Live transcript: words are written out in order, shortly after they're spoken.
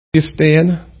You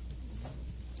stand.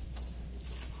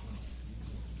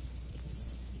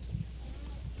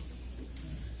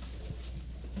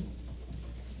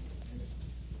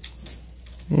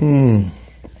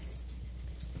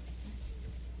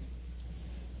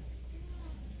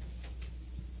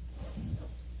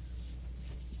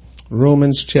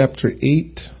 Romans chapter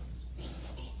 8.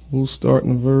 We'll start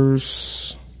in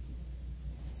verse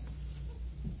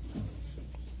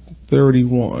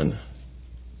 31.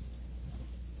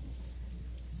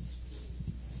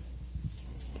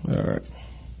 All right.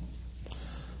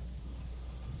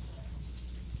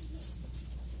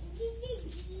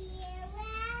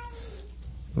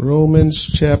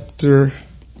 Romans chapter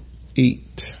 8.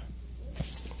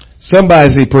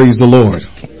 Somebody say praise the Lord.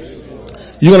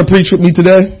 You going to preach with me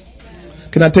today?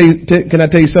 Can I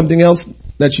tell you something else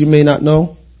that you may not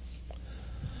know?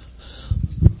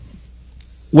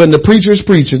 When the preacher is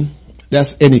preaching,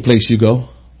 that's any place you go.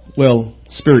 Well,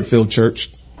 Spirit-filled church.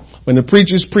 When the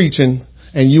preacher is preaching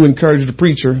and you encourage the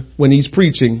preacher, when he's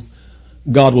preaching,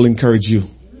 God will encourage you.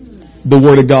 The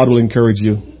word of God will encourage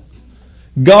you.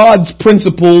 God's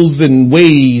principles and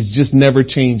ways just never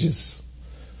changes.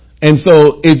 And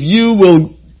so if you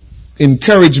will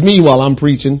encourage me while I'm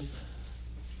preaching,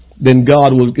 then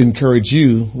God will encourage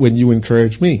you when you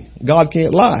encourage me. God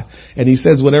can't lie. And he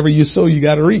says, whatever you sow, you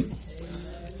got to reap.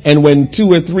 And when 2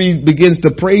 or 3 begins to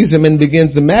praise him and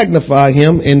begins to magnify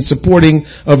him in supporting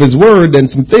of his word, then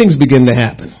some things begin to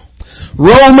happen.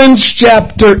 Romans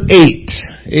chapter 8.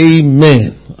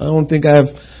 Amen. I don't think I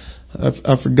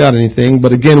forgot anything,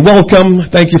 but again, welcome.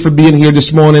 Thank you for being here this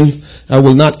morning. I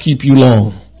will not keep you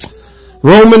long.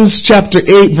 Romans chapter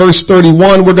 8 verse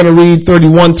 31. We're going to read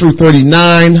 31 through 39.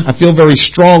 I feel very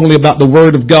strongly about the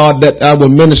word of God that I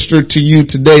will minister to you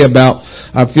today about.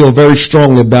 I feel very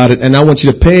strongly about it, and I want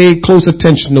you to pay close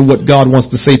attention to what God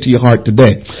wants to say to your heart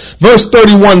today. Verse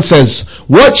 31 says,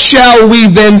 "What shall we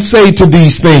then say to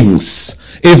these things?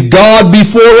 If God be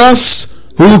for us,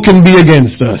 who can be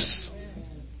against us?"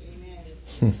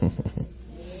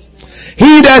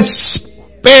 He that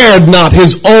spared not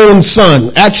his own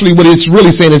son. Actually, what it's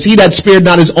really saying is he that spared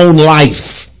not his own life,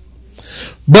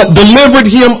 but delivered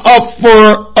him up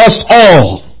for us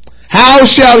all. How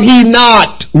shall he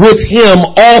not with him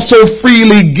also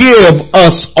freely give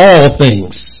us all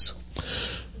things?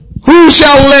 Who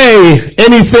shall lay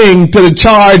anything to the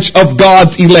charge of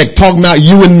God's elect? Talking about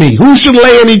you and me. Who should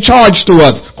lay any charge to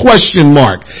us? Question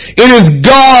mark. It is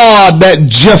God that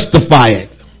justifieth.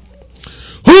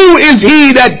 Who is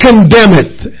he that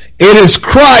condemneth? It is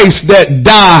Christ that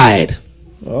died.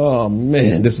 Oh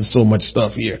man, this is so much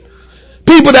stuff here.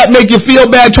 People that make you feel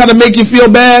bad, try to make you feel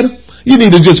bad, you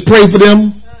need to just pray for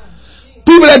them.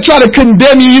 People that try to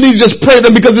condemn you, you need to just pray for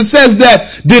them, because it says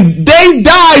that, did they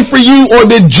die for you or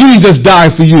did Jesus die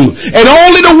for you? And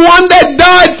only the one that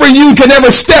died for you can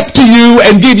ever step to you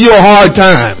and give you a hard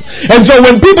time. And so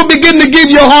when people begin to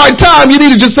give you a hard time, you need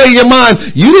to just say in your mind,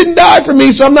 you didn't die for me,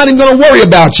 so I'm not even going to worry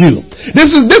about you. This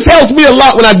helps me a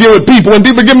lot when I deal with people. When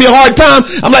people give me a hard time,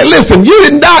 I'm like, listen, you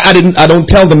didn't die. I don't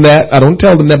tell them that. I don't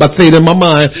tell them that, but I say it in my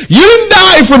mind. You didn't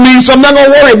die for me, so I'm not going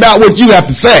to worry about what you have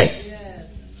to say.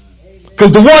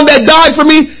 Because the one that died for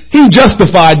me, he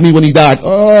justified me when he died.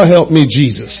 Oh, help me,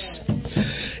 Jesus.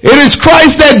 It is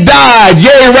Christ that died,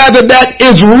 yea, rather that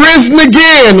is risen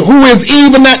again, who is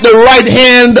even at the right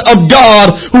hand of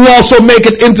God, who also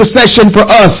maketh intercession for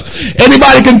us.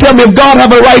 Anybody can tell me if God have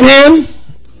a right hand?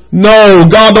 No,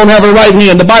 God don't have a right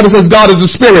hand. The Bible says God is a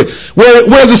spirit.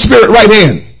 Where's the spirit right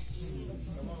hand?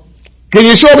 Can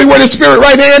you show me where the spirit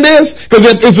right hand is? Because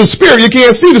if it's a spirit, you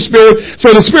can't see the spirit,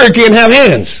 so the spirit can't have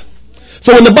hands.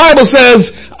 So when the Bible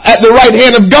says at the right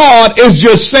hand of God, it's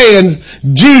just saying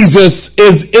Jesus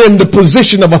is in the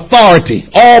position of authority.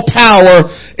 All power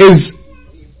is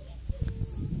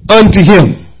unto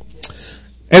him.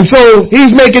 And so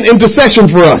he's making intercession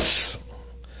for us.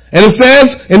 And it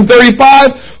says in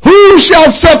 35, who shall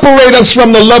separate us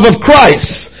from the love of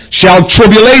Christ? Shall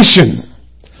tribulation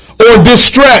or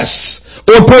distress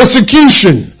or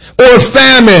persecution or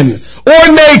famine or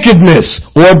nakedness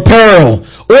or peril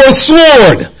or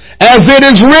sword? As it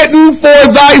is written, for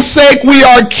thy sake we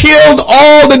are killed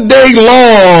all the day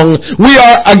long. We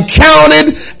are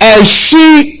accounted as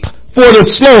sheep for the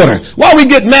slaughter. Why we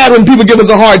get mad when people give us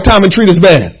a hard time and treat us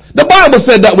bad? The Bible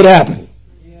said that would happen.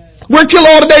 We're killed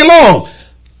all the day long.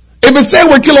 If it said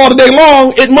we're killed all the day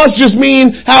long, it must just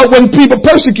mean how when people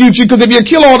persecute you, because if you're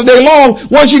killed all the day long,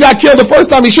 once you got killed the first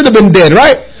time, you should have been dead,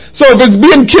 right? So if it's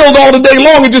being killed all the day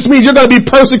long, it just means you're going to be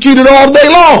persecuted all the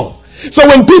day long. So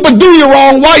when people do you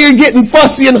wrong, why you're getting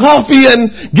fussy and huffy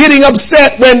and getting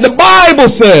upset when the Bible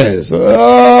says,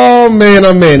 oh man,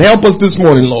 help us this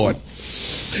morning, Lord.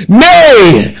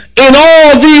 Nay, in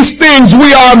all these things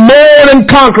we are more than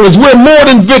conquerors. We're more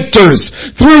than victors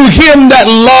through him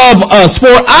that loved us.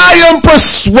 For I am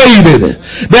persuaded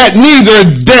that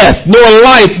neither death, nor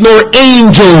life, nor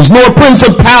angels, nor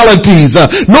principalities,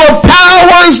 nor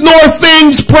powers, nor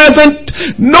things present,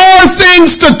 nor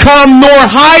things to come, nor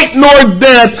height, nor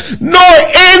depth, nor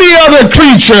any other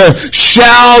creature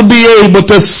shall be able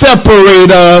to separate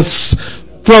us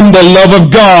from the love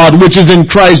of God, which is in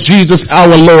Christ Jesus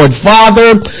our Lord.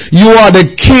 Father, you are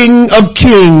the King of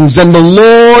kings and the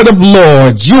Lord of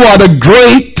lords. You are the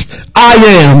great I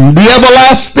am, the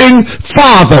everlasting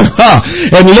Father.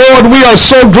 And Lord, we are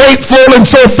so grateful and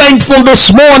so thankful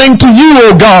this morning to you,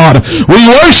 O God. We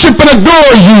worship and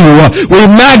adore you.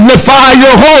 We magnify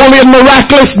your holy and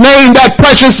miraculous name, that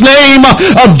precious name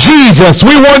of Jesus.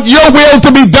 We want your will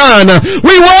to be done.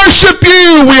 We worship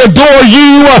you. We adore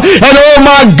you. And oh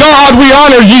my God, we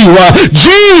honor you.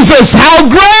 Jesus, how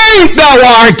great thou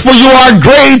art, for you are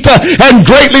great and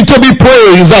greatly to be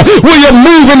praised. Will you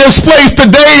move in this place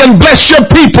today and bless your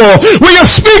people? Will you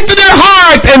speak to their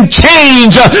heart and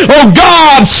change, oh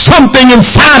God, something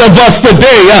inside of us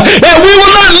today? And we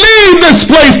will not leave this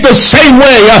place the same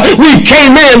way we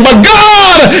came in, but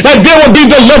God, that there will be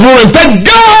deliverance, that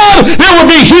God, there will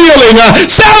be healing,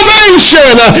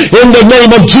 salvation in the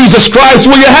name of Jesus Christ.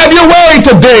 Will you have your way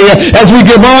today as we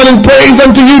give honor and praise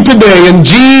unto you today in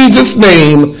Jesus'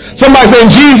 name. Somebody say in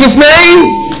Jesus' name.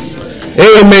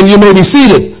 Amen. You may be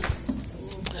seated.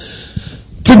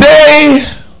 Today,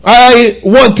 I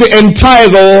want to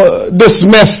entitle this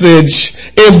message,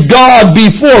 If God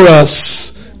Be For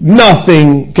Us,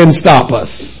 Nothing Can Stop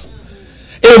Us.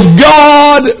 If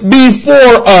God be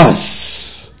for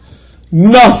us,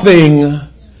 nothing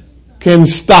can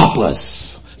stop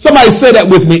us. Somebody say that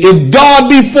with me. If God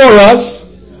be for us,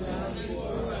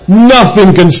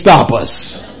 nothing can stop us.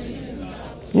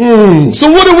 So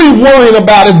what are we worrying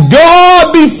about? If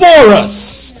God be for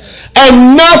us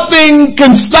and nothing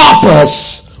can stop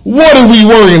us, what are we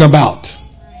worrying about?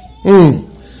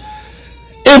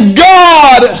 If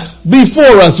God be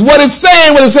for us, what it's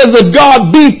saying when it says if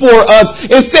God be for us,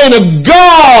 it's saying if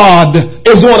God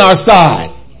is on our side.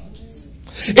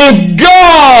 If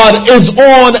God is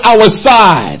on our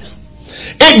side,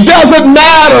 it doesn't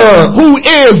matter who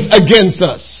is against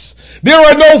us. There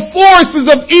are no forces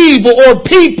of evil or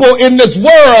people in this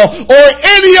world or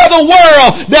any other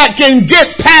world that can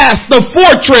get past the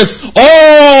fortress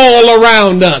all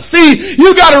around us. See,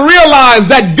 you got to realize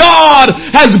that God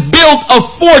has built a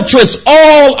fortress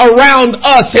all around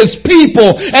us, his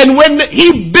people. And when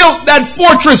he built that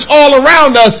fortress all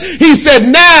around us, he said,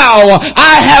 now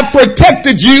I have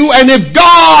protected you. And if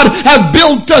God has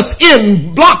built us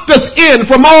in, blocked us in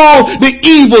from all the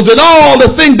evils and all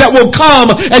the things that will come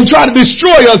and try to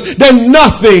destroy us, then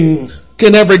nothing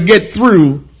can ever get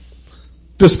through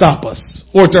to stop us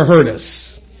or to hurt us.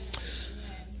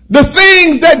 The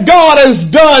things that God has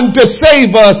done to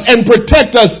save us and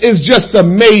protect us is just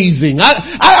amazing.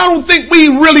 I don't think we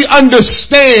really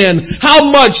understand how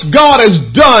much God has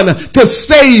done to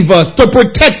save us, to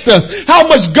protect us, how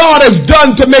much God has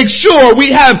done to make sure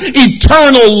we have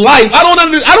eternal life. I don't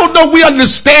know if we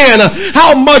understand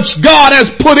how much God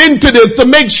has put into this to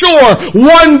make sure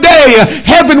one day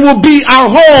heaven will be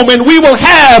our home and we will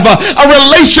have a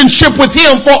relationship with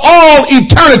him for all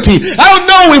eternity. I don't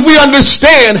know if we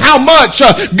understand how much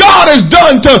God has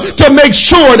done to make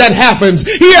sure that happens.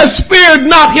 He has spared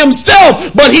not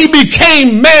himself, but he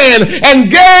became man and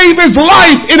gave his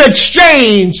life in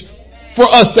exchange for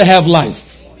us to have life.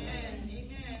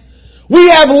 We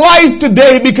have life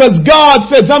today because God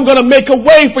says, I'm going to make a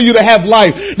way for you to have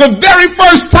life. The very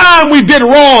first time we did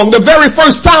wrong, the very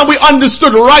first time we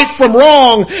understood right from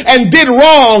wrong and did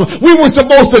wrong, we were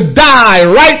supposed to die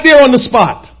right there on the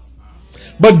spot.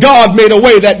 But God made a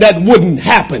way that wouldn't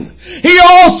happen. He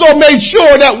also made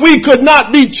sure that we could not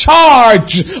be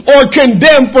charged or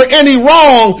condemned for any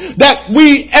wrong that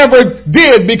we ever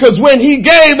did, because when he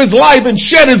gave his life and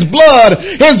shed his blood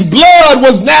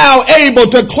was now able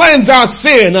to cleanse our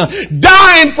sin.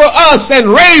 Dying for us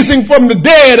and raising from the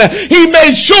dead, he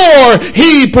made sure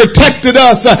he protected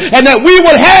us and that we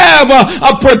would have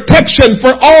a protection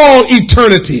for all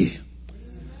eternity.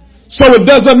 So it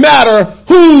doesn't matter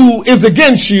who is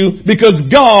against you because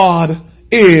God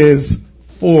is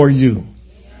for you.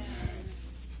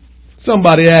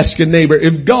 Somebody ask your neighbor,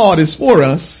 if God is for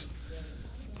us,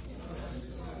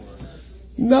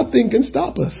 nothing can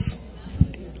stop us.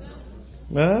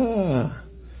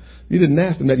 You didn't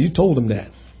ask him that. You told him that.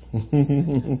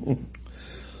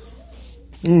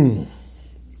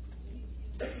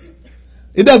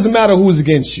 It doesn't matter who's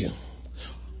against you.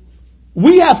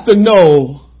 We have to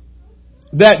know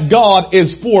that God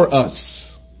is for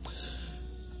us.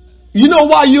 You know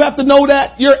why you have to know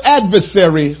that? Your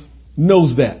adversary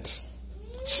knows that.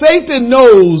 Satan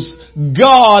knows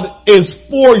God is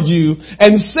for you,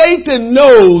 and Satan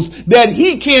knows that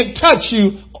he can't touch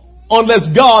you unless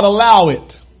God allow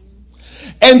it.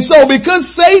 And so because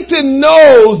Satan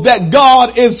knows that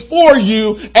God is for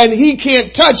you and he can't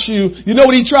touch you, you know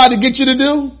what he tried to get you to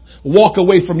do? Walk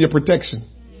away from your protection.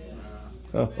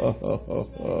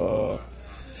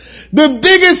 The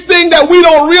biggest thing that we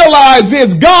don't realize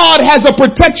is God has a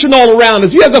protection all around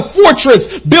us. He has a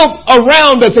fortress built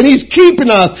around us and he's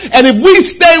keeping us. And if we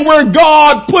stay where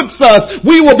God puts us,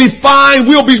 we will be fine.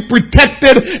 We'll be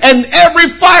protected. And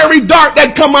every fiery dart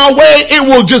that come our way, it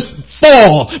will just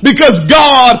fall because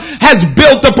God has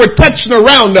built a protection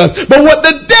around us. But what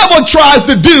the devil tries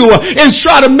to do is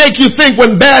try to make you think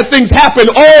when bad things happen,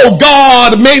 oh,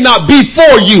 God may not be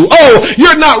for you. Oh,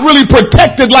 you're not really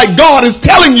protected like God is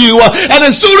telling you. And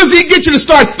as soon as he gets you to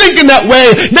start thinking that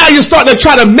way, now you're starting to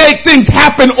try to make things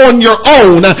happen on your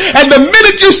own. And the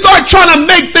minute you start trying to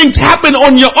make things happen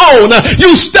on your own,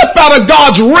 you step out of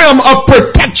God's realm of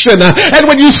protection. And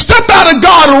when you step out of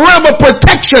God's realm of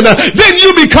protection, then you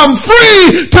become free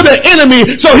to the enemy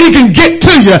so he can get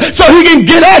to you, so he can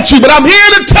get at you. But I'm here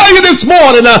to tell you this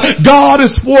morning, God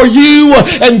is for you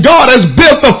and God has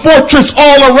built a fortress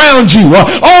all around you.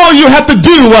 All you have to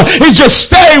do is just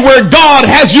stay where God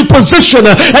has you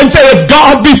positioned and say, if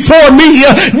God be for me,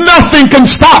 nothing can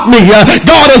stop me.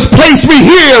 God has placed me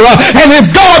here, and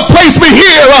if God placed me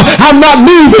here, I'm not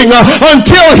moving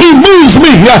until he moves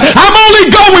me. I'm only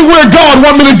going where God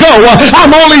wants me to go.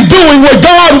 I'm only doing what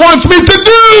God wants me to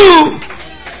do.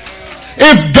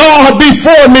 If God be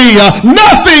for me,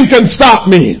 nothing can stop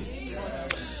me.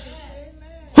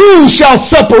 Who shall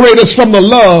separate us from the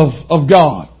love of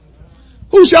God?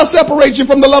 Who shall separate you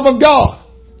from the love of God?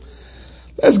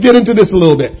 Let's get into this a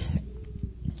little bit.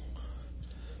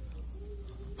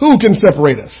 Who can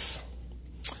separate us?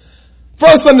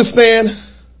 First, understand,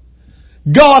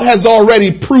 God has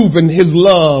already proven his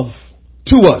love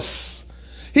to us.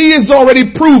 He has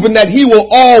already proven that he will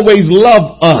always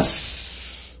love us.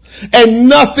 And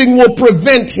nothing will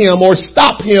prevent him or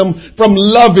stop him from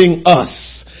loving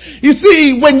us. You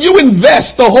see, when you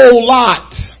invest a whole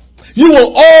lot, you will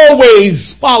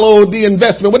always follow the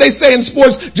investment. What they say in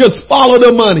sports, just follow the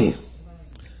money.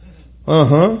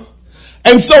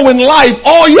 And so in life,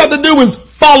 all you have to do is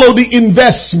follow the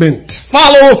investment.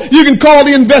 You can call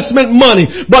the investment money.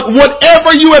 But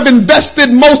whatever you have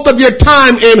invested most of your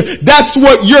time in, that's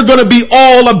what you're going to be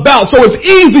all about. So it's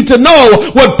easy to know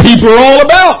what people are all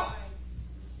about.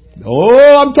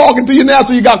 Oh, I'm talking to you now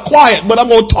so you got quiet, but I'm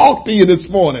going to talk to you this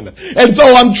morning. And so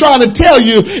I'm trying to tell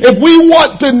you, if we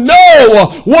want to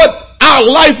know what our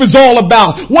life is all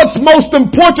about, what's most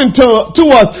important to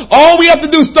us, all we have to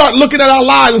do is start looking at our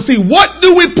lives and see, what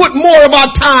do we put more of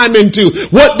our time into?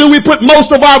 What do we put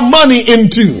most of our money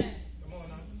into?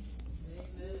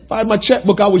 If I had my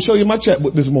checkbook, I would show you my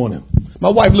checkbook this morning.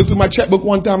 My wife looked at my checkbook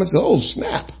one time and said, oh,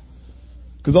 snap.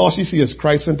 Because all she sees is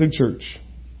Christ-centered church.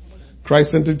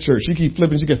 Christ-centered church. She keep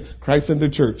flipping. She goes,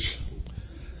 Christ-centered church.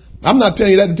 I'm not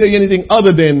telling you that to tell you anything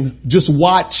other than just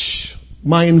watch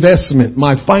my investment,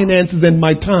 my finances, and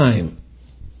my time.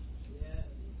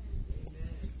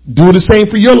 Do the same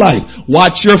for your life.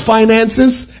 Watch your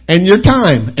finances and your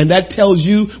time. And that tells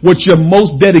you what you're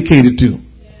most dedicated to.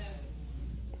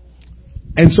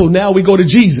 And so now we go to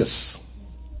Jesus.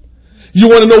 You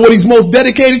want to know what he's most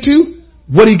dedicated to?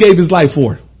 What he gave his life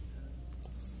for.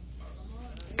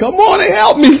 Come on and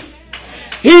help me.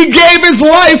 He gave his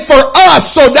life for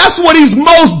us. So that's what he's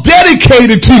most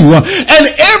dedicated to. And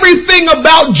everything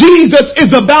about Jesus is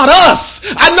about us.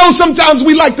 I know sometimes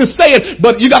we like to say it,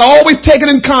 but you got to always take it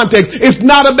in context. It's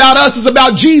not about us. It's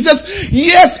about Jesus.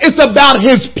 Yes, it's about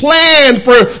his plan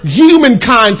for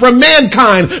humankind, for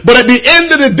mankind. But at the end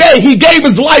of the day, he gave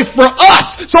his life for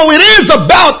us. So it is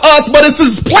about us, but it's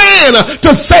his plan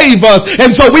to save us.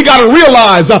 And so we got to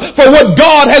realize for what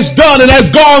God has done and has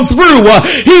gone through,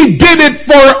 he did it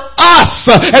for us.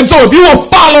 And so if you will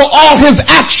follow all his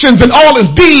actions and all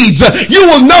his deeds, you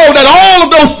will know that all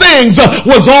of those things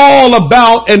was all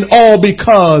about and all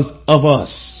because of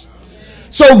us.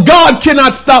 So God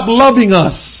cannot stop loving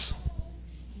us.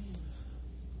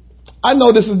 I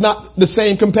know this is not the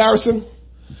same comparison,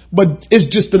 but it's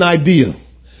just an idea.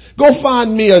 Go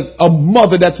find me a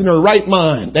mother that's in her right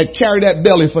mind that carried that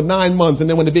belly for 9 months, and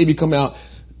then when the baby come out,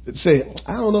 say,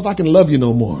 I don't know if I can love you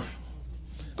no more.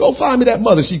 Go find me that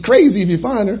mother. She crazy if you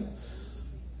find her.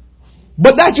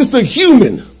 But that's just a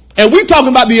human. And we're talking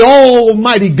about the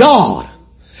Almighty God.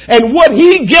 And what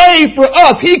he gave for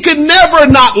us, he could never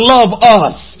not love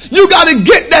us. You got to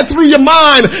get that through your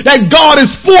mind that God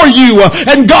is for you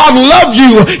and God loves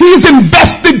you. He's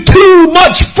invested too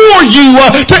much for you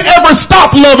to ever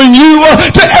stop loving you,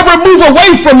 to ever move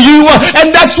away from you. And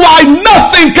that's why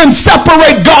nothing can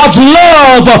separate God's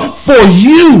love for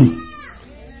you.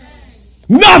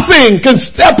 Nothing can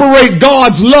separate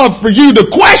God's love for you. The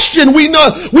question we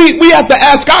have to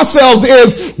ask ourselves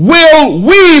is, will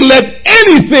we let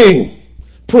anything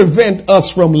prevent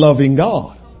us from loving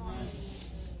God?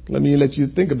 Let me let you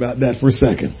think about that for a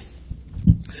second.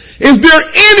 Is there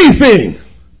anything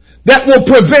that will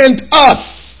prevent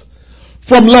us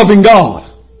from loving God?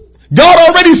 God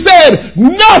already said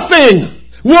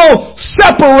nothing will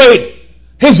separate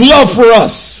his love for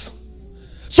us.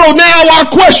 So now our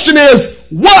question is,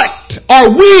 what are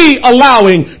we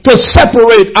allowing to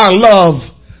separate our love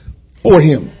for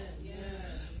him?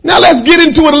 Now let's get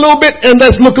into it a little bit and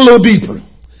let's look a little deeper.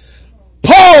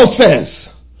 Paul says,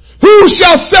 who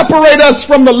shall separate us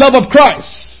from the love of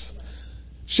Christ?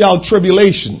 Shall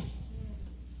tribulation.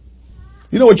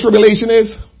 You know what tribulation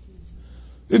is?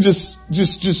 It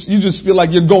you just feel like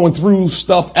you're going through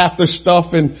stuff after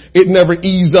stuff and it never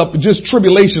ease up. Just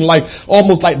tribulation, like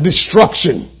almost like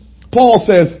destruction. Paul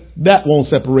says that won't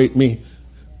separate me.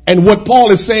 And what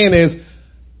Paul is saying is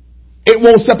it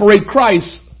won't separate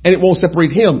Christ and it won't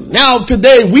separate him. Now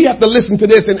today we have to listen to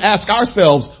this and ask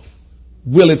ourselves,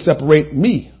 will it separate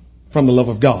me from the love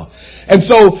of God? And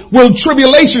so will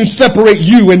tribulation separate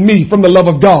you and me from the love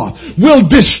of God? Will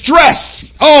distress,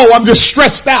 I'm just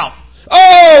stressed out.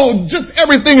 Just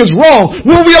everything is wrong.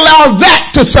 Will we allow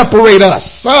that to separate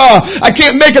us? I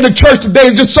can't make it to church today.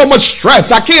 There's just so much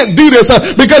stress. I can't do this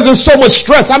because there's so much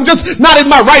stress. I'm just not in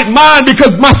my right mind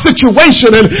because my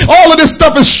situation and all of this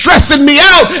stuff is stressing me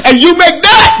out. And you make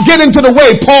that get into the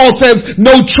way. Paul says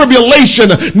no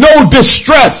tribulation, no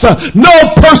distress, no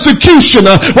persecution.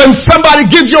 When somebody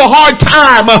gives you a hard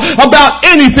time about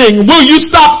anything, will you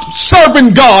stop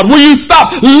serving God? Will you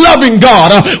stop loving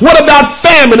God? What about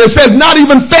famine? It says not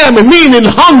even famine, meaning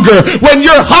hunger. When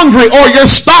you're hungry or you're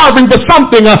starving for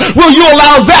something, will you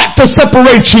allow that to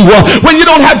separate you? When you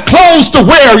don't have clothes to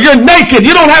wear, you're naked,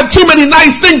 you don't have too many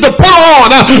nice things to put on,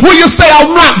 will you say,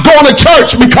 I'm not going to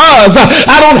church because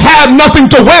I don't have nothing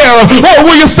to wear? Or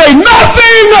will you say,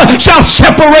 nothing shall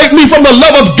separate me from the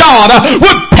love of God?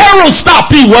 Would peril stop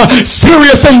you?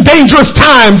 Serious and dangerous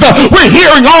times. We're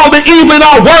hearing all the evil in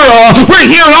our world. We're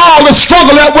hearing all the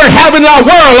struggle that we're having in our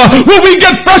world. Will we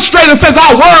get frustrated and says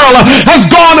our world has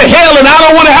gone to hell and I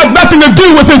don't want to have nothing to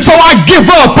do with it, so I give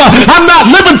up. I'm not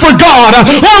living for God.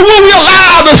 Or will we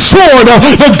allow the sword,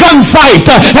 the gunfight,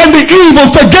 and the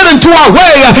evils to get into our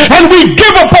way and we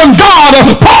give up on God?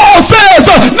 Paul says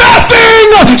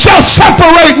nothing shall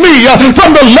separate me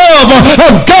from the love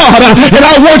of God. And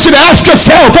I want you to ask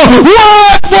yourself,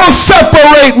 what will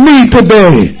separate me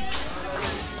today?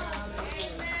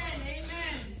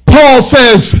 Paul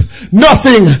says,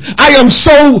 nothing. I am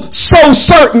so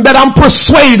certain that I'm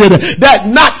persuaded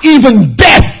that not even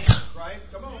death.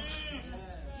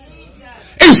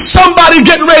 If somebody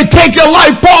getting ready to take your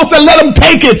life, Paul said, let him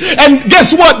take it. And guess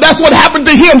what? That's what happened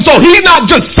to him. So he's not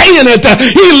just saying it.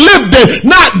 He lived it.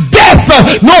 Not death,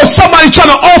 nor somebody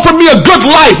trying to offer me a good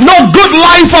life. No good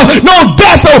life, no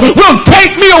death will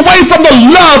take me away from the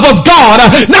love of God.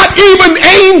 Not even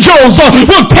angels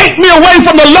will take me away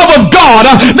from the love of God.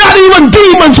 Not even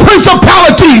demons,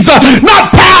 principalities, not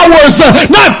powers,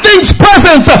 not things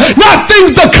present, not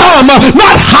things to come,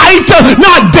 not height,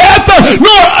 not death,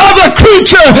 nor other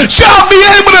creatures shall be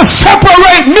able to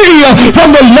separate me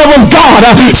from the love of God.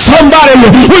 Somebody,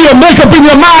 will you make up in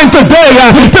your mind today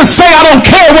to say, I don't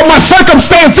care what my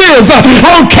circumstance is.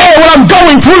 I don't care what I'm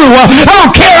going through. I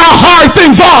don't care how hard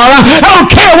things are. I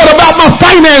don't care what about my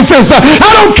finances.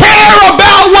 I don't care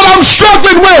about what I'm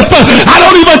struggling with. I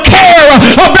don't even care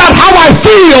about how I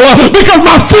feel because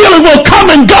my feeling will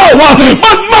come and go.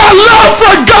 But my love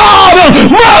for God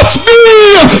must be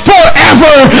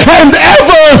forever and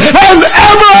ever and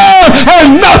ever,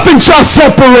 and nothing shall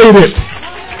separate it.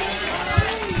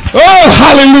 Oh,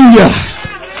 hallelujah.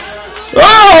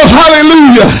 Oh,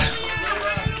 hallelujah.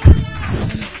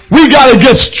 We got to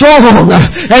get strong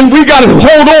and we got to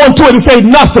hold on to it and say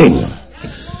nothing.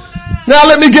 Now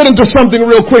let me get into something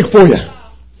real quick for you.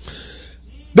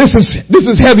 This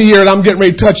is heavier and I'm getting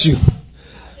ready to touch you.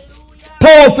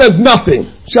 Paul says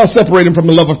nothing shall separate him from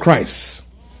the love of Christ.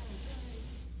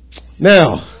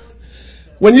 Now,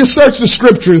 when you search the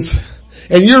scriptures,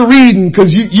 and you're reading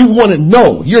because you want to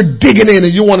know. You're digging in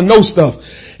and you want to know stuff.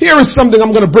 Here is something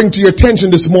I'm going to bring to your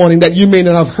attention this morning that you may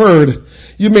not have heard.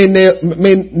 You may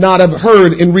not have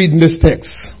heard in reading this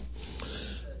text.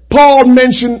 Paul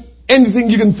mentioned anything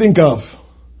you can think of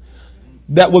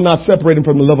that will not separate him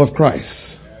from the love of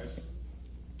Christ.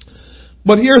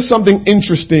 But here's something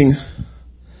interesting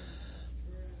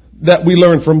that we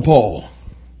learn from Paul.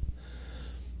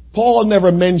 Paul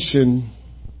never mentioned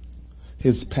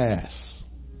his past.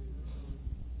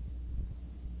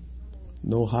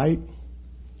 No height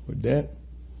or debt.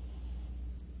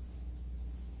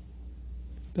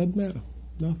 Doesn't matter.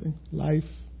 Nothing. Life,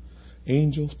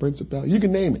 angels, principalities. You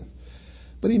can name it.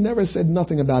 But he never said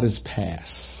nothing about his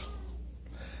past.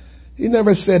 He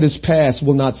never said his past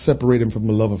will not separate him from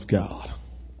the love of God.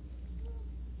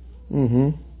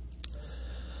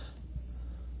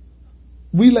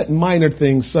 We let minor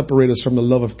things separate us from the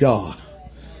love of God.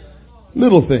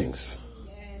 Little things.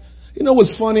 You know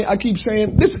what's funny? I keep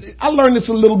saying this. I learned this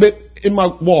a little bit in my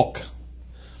walk.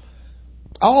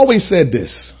 I always said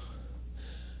this.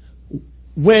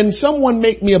 When someone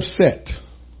make me upset,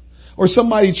 or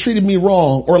somebody treated me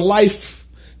wrong, or life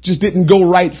just didn't go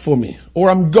right for me, or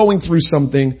I'm going through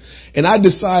something and I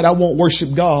decide I won't worship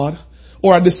God,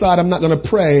 or I decide I'm not going to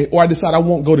pray, or I decide I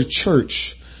won't go to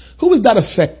church, who is that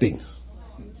affecting?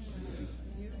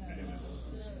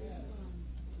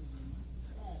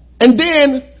 And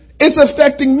then it's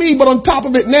affecting me, but on top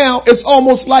of it now, it's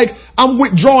almost like I'm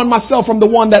withdrawing myself from the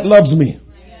one that loves me.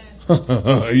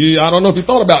 I don't know if you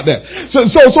thought about that. So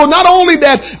not only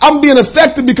that I'm being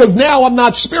affected because now I'm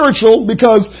not spiritual,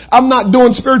 because I'm not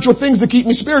doing spiritual things to keep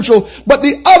me spiritual, but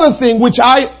the other thing which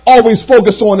I always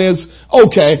focus on is,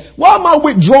 okay, why am I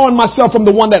withdrawing myself from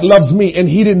the one that loves me and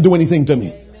he didn't do anything to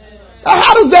me?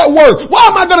 How does that work? Why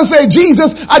am I going to say,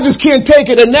 Jesus, I just can't take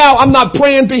it, and now I'm not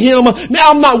praying to him, now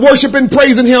I'm not worshiping,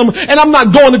 praising him, and I'm not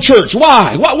going to church?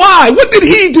 Why? Why? What did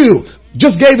he do?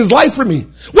 Just gave his life for me.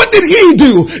 What did he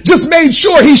do? Just made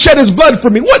sure he shed his blood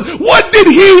for me. What did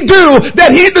he do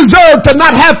that he deserved to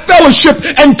not have fellowship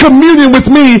and communion with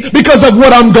me because of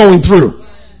what I'm going through?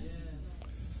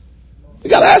 We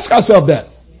got to ask ourselves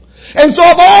that. And so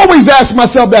I've always asked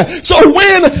myself that. So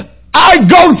when I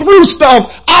go through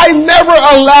stuff, I never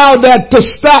allow that to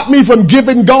stop me from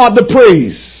giving God the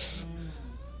praise.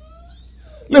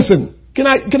 Listen, can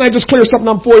I just clear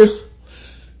something up for you?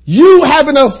 You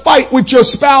having a fight with your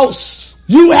spouse,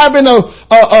 you having a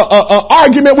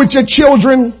argument with your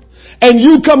children, and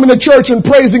you coming to church and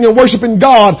praising and worshiping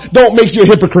God don't make you a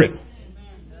hypocrite.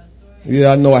 Yeah,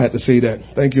 I know I had to say that.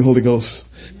 Thank you, Holy Ghost.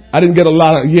 I didn't get a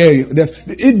lot of,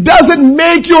 it doesn't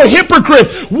make you a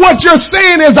hypocrite. What you're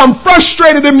saying is I'm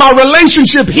frustrated in my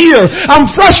relationship here.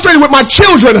 I'm frustrated with my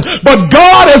children, but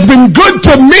God has been good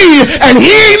to me and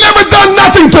he ain't never done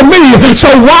nothing to me.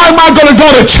 So why am I going to go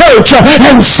to church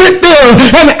and sit there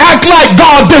and act like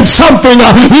God did something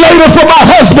later for my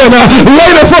husband,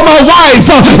 later for my wife,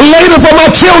 later for my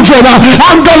children?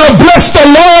 I'm going to bless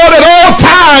the Lord at all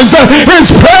times. His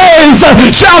praise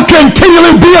shall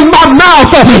continually be in my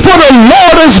mouth. For the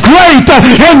Lord is great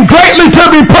and greatly to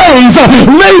be praised.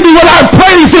 Maybe when I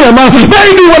praise him,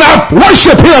 maybe when I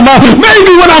worship him,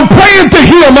 maybe when I'm praying to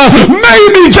him,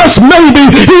 maybe, just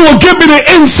maybe, he will give me the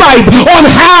insight on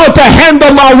how to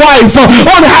handle my wife,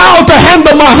 on how to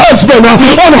handle my husband,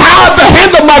 on how to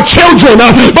handle my children.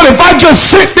 But if I just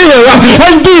sit there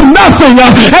and do nothing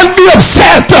and be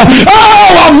upset,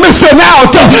 I'm missing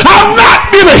out. I'm not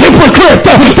being a hypocrite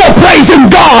for praising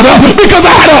God because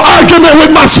I had an argument with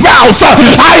my spouse.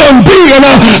 I am being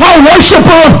a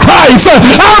worshiper of Christ.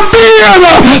 I'm being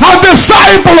a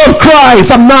disciple of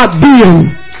Christ. I'm not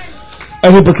being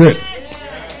a hypocrite.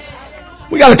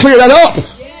 We got to clear that up.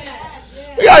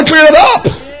 We got to clear it up.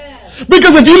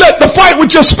 Because if you let the fight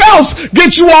with your spouse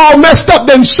get you all messed up,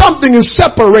 then something is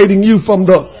separating you from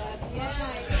the...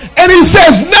 And he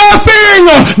says,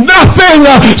 nothing.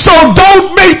 So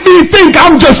don't make me think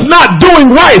I'm just not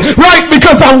doing right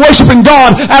because I'm worshiping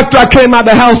God after I came out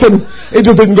of the house and it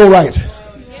just didn't go right.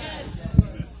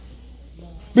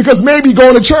 Because maybe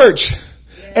going to church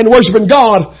and worshiping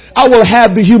God, I will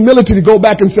have the humility to go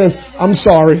back and says, I'm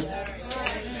sorry.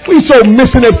 We so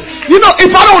missing it. You know, if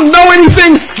I don't know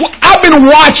anything, I've been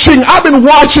watching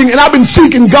and I've been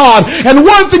seeking God. And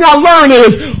one thing I learned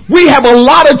is we have a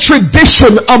lot of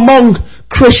tradition among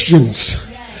Christians.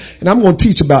 And I'm going to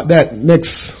teach about that next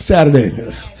Saturday.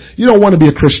 You don't want to be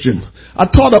a Christian. I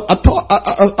taught about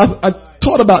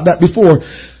that before,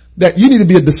 that you need to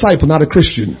be a disciple, not a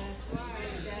Christian.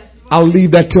 I'll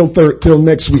leave that till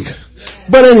next week.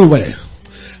 But anyway,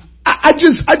 I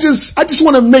just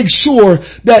want to make sure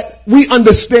that we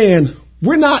understand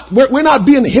We're not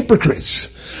being hypocrites.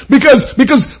 Because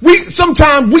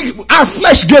sometimes our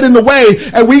flesh get in the way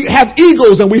and we have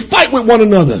egos and we fight with one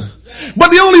another.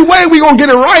 But the only way we're going to get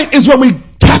it right is when we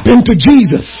tap into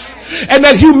Jesus. And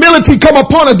that humility come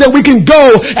upon us that we can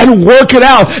go and work it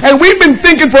out. And we've been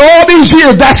thinking for all these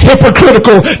years that's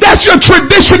hypocritical. That's your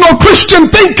traditional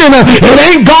Christian thinking. It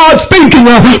ain't God's thinking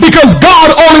because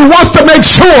God only wants to make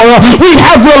sure we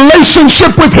have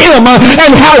relationship with Him.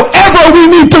 And however we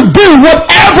need to do,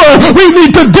 whatever we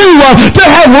need to do to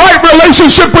have right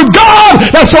relationship with God,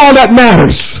 that's all that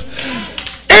matters.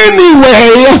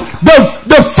 Anyway,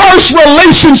 the first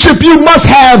relationship you must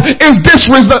have is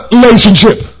this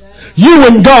relationship. You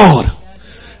and God.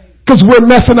 Because we're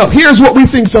messing up. Here's what we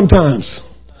think sometimes.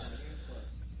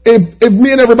 If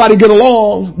me and everybody get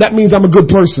along, that means I'm a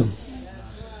good person.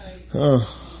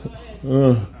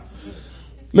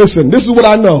 Listen, this is what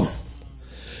I know.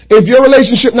 If your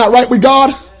relationship not right with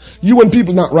God, you and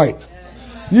people not right.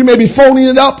 You may be phoning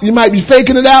it up. You might be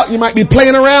faking it out. You might be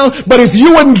playing around. But if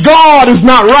you and God is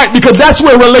not right, because that's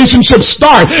where relationships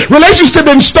start. Relationship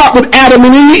didn't start with Adam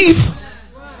and Eve.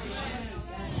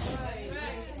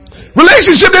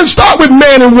 Relationship didn't start with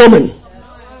man and woman.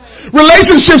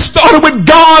 Relationship started with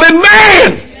God and man.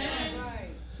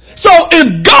 So if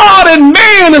God and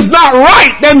man is not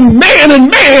right, then man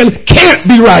and man can't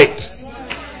be right.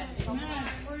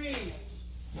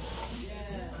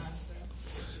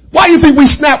 Why do you think we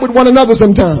snap with one another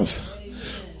sometimes?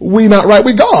 We not right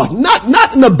with God.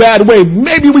 Not in a bad way.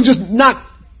 Maybe we just not,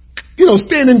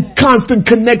 staying in constant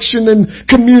connection and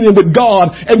communion with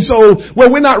God. And so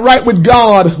when we're not right with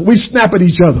God, we snap at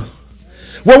each other.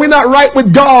 When we're not right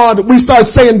with God, we start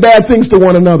saying bad things to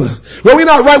one another. When we're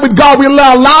not right with God, we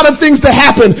allow a lot of things to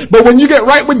happen. But when you get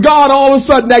right with God, all of a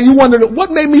sudden now you wonder,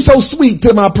 what made me so sweet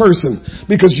to my person?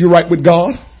 Because you're right with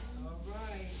God.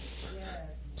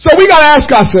 So we got to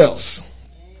ask ourselves,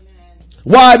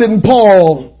 why didn't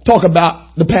Paul talk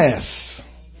about the past?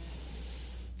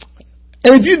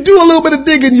 And if you do a little bit of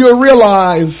digging, you'll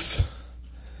realize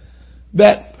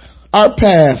that our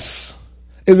past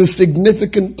is a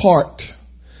significant part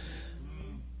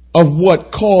of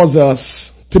what caused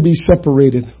us to be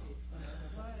separated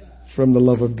from the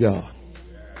love of God.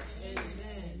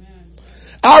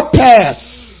 Our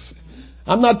past,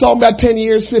 I'm not talking about 10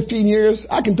 years, 15 years.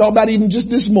 I can talk about even just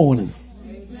this morning.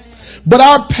 But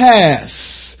our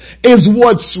past is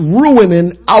what's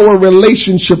ruining our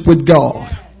relationship with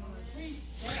God.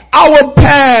 Our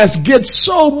past gets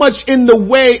so much in the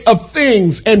way of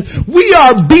things, and we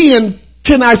are being,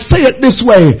 can I say it this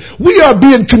way? We are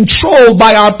being controlled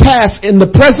by our past in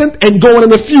the present and going in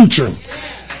the future.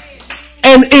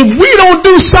 And if we don't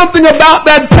do something about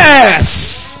that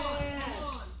past,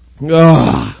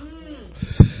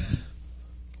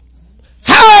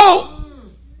 how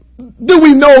do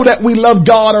we know that we love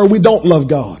God or we don't love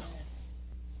God?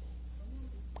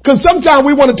 Because sometimes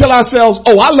we want to tell ourselves,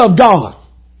 oh, I love God.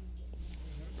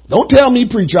 Don't tell me,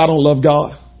 preacher, I don't love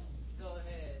God. Go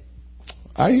ahead.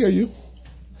 I hear you.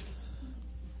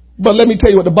 But let me tell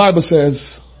you what the Bible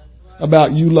says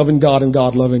about you loving God and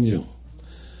God loving you.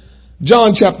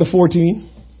 John chapter 14,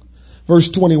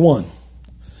 verse 21.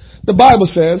 The Bible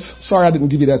says, sorry I didn't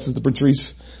give you that, Sister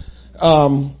Patrice.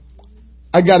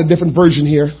 I got a different version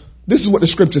here. This is what the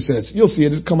scripture says. You'll see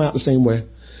it. It'll come out the same way.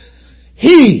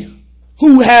 He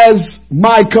who has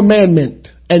my commandment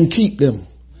and keep them.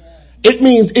 It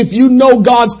means if you know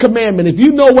God's commandment, if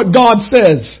you know what God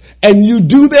says and you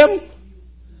do them,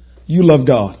 you love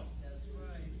God.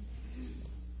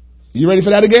 You ready for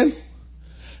that again?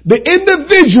 The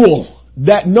individual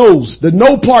that knows, the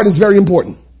know part is very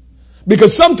important.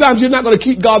 Because sometimes you're not going to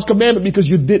keep God's commandment because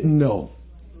you didn't know.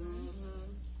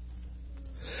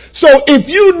 So if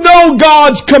you know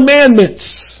God's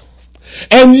commandments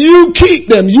and you keep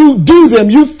them, you do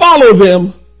them, you follow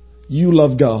them, you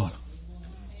love God.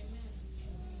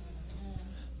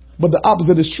 But the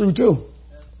opposite is true too.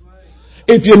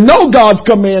 If you know God's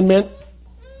commandment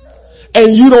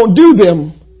and you don't do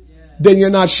them, then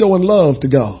you're not showing love to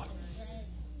God.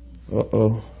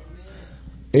 Uh-oh.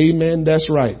 Amen. That's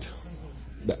right.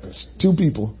 That's two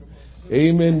people.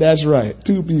 Amen. That's right.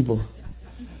 Two people.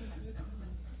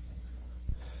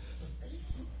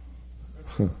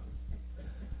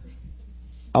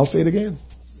 I'll say it again,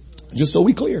 just so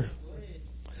we clear.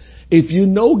 If you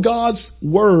know God's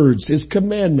words, His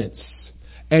commandments,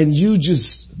 and you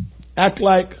just act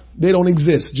like they don't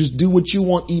exist, just do what you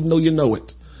want even though you know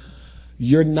it,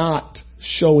 you're not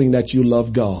showing that you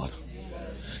love God.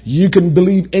 You can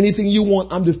believe anything you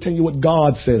want. I'm just telling you what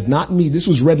God says, not me. This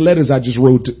was red letters I just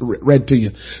read to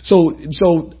you. So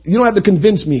you don't have to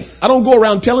convince me. I don't go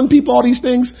around telling people all these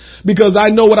things because I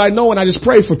know what I know and I just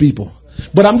pray for people.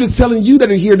 But I'm just telling you that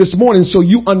are here this morning so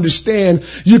you understand.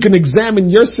 You can examine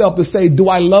yourself to say, do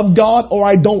I love God or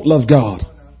I don't love God?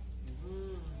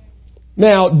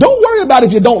 Now, don't worry about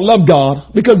if you don't love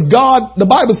God, because God, the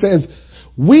Bible says,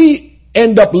 we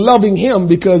end up loving him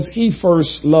because he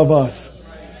first loved us.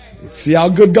 See how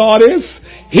good God is?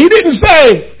 He didn't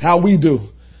say how we do.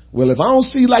 Well, if I don't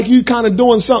see like you kind of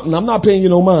doing something, I'm not paying you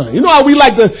no mind. You know how we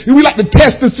like to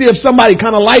test to see if somebody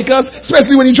kind of like us,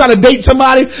 especially when you're trying to date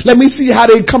somebody. Let me see how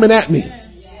they coming at me.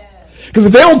 Because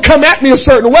if they don't come at me a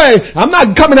certain way, I'm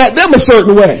not coming at them a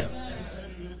certain way.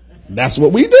 That's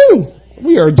what we do.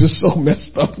 We are just so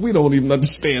messed up. We don't even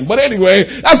understand. But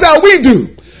anyway, that's how we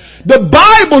do. The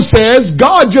Bible says,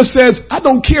 God just says, I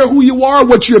don't care who you are,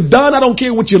 what you've done. I don't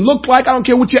care what you look like. I don't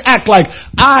care what you act like.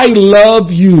 I love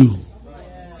you.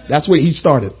 That's where he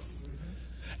started.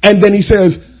 And then he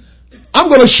says, I'm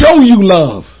going to show you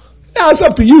love. Now it's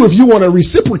up to you if you want to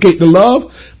reciprocate the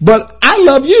love, but I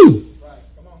love you.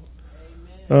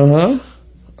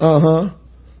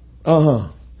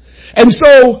 And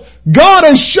so God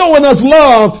is showing us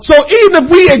love. So even if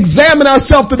we examine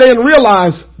ourselves today and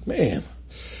realize, man,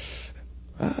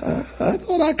 I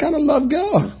thought I kind of loved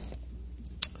God.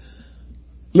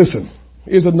 Listen,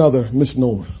 here's another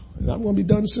misnomer. And I'm going to be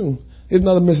done soon. Here's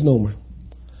another misnomer.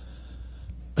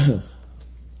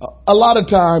 A lot of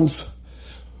times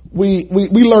we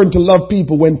learn to love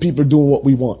people when people are doing what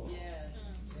we want.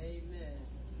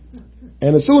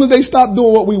 And as soon as they stop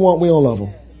doing what we want, we don't love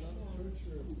them.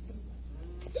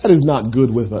 That is not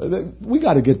good with us. We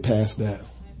got to get past that.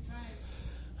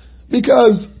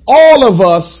 Because all of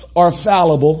us are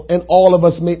fallible and all of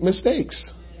us make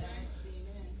mistakes.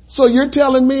 So you're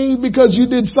telling me because you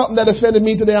did something that offended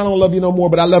me today, I don't love you no more,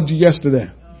 but I loved you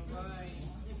yesterday.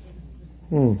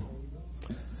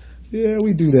 Yeah,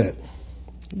 we do that.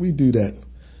 We do that.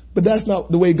 But that's not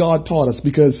the way God taught us,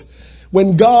 because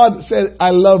when God said,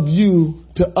 I love you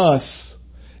to us,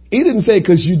 he didn't say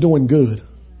because you're doing good.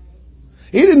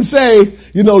 He didn't say,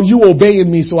 you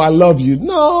obeying me, so I love you.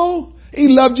 No, he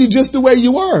loved you just the way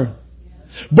you were.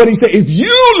 But he said, if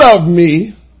you love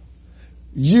me,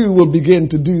 you will begin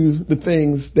to do the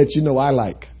things that I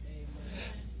like.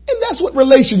 And that's what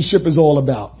relationship is all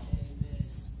about.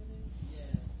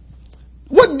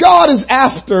 What God is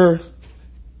after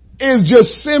is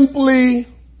just simply,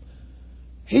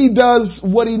 he does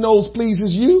what he knows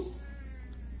pleases you.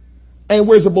 And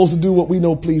we're supposed to do what we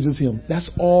know pleases him. That's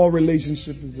all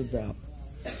relationship is about.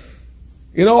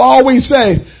 I always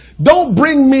say, don't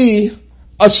bring me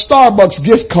a Starbucks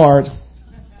gift card.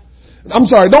 I'm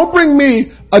sorry, don't bring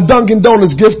me a Dunkin'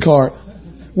 Donuts gift card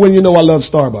when you know I love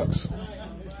Starbucks.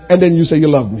 And then you say you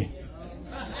love me.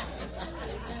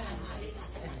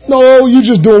 No, you're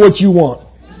just doing what you want.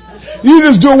 You're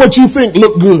just doing what you think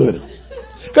look good.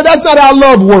 Because that's not how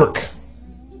love work.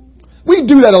 We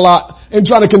do that a lot and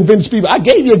trying to convince people. I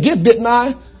gave you a gift, didn't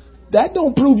I? That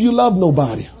don't prove you love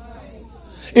nobody.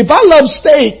 If I love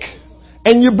steak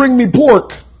and you bring me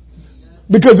pork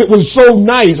because it was so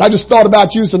nice, I just thought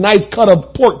about you, it's a nice cut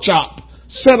of pork chop,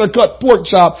 center cut pork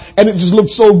chop, and it just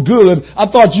looked so good, I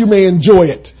thought you may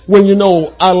enjoy it when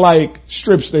I like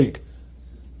strip steak.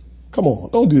 Come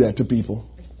on, don't do that to people.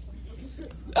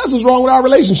 That's what's wrong with our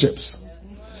relationships.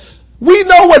 We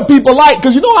know what people like,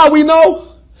 because you know how we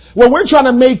know? When we're trying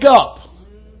to make up,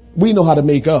 we know how to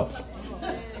make up.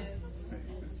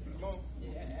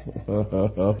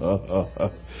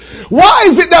 Why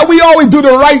is it that we always do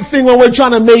the right thing when we're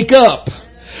trying to make up?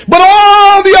 But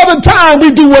all the other time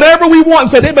we do whatever we want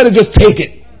and say they better just take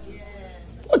it.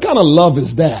 What kind of love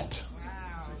is that?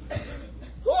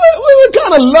 What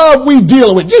kind of love we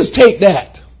dealing with? Just take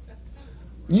that.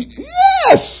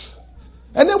 Yes.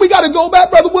 And then we got to go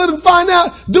back, Brother Wood, and find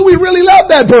out, do we really love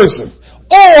that person?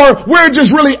 Or we're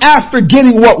just really after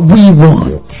getting what we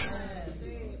want.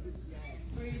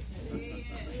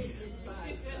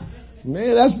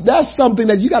 Man, that's something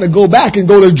that you got to go back and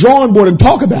go to the drawing board and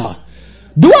talk about.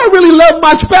 Do I really love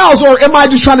my spouse, or am I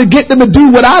just trying to get them to do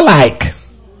what I like?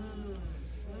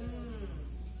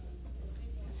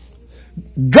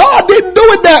 God didn't do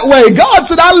it that way. God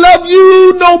said, I love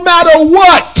you no matter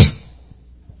what.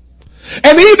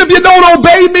 And even if you don't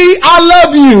obey me, I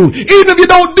love you. Even if you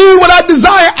don't do what I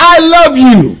desire, I love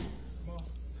you.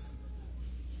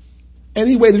 And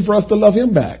he waited for us to love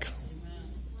him back.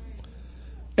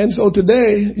 And so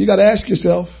today, you got to ask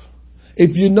yourself,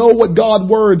 if you know what God's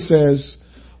word says,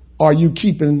 are you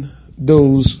keeping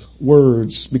those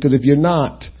words? Because if you're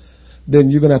not, then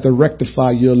you're going to have to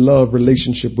rectify your love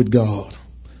relationship with God.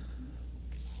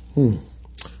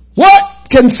 What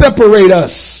can separate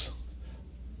us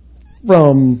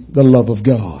from the love of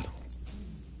God?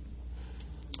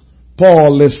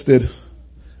 Paul listed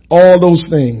all those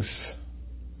things,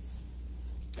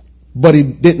 but he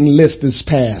didn't list his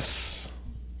past.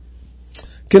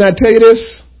 Can I tell you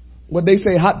this? What they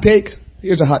say, hot take?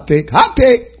 Here's a hot take. Hot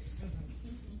take.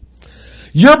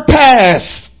 Your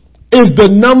past is the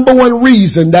number one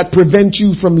reason that prevents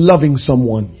you from loving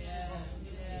someone.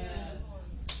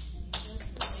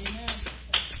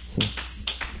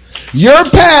 Your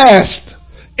past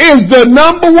is the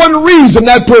number one reason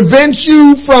that prevents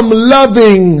you from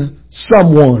loving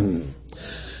someone.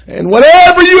 And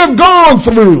whatever you have gone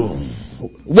through,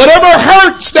 whatever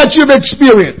hurts that you've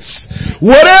experienced,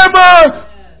 whatever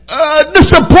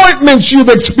disappointments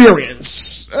you've experienced,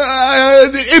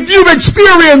 if you've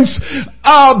experienced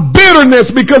bitterness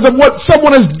because of what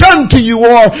someone has done to you,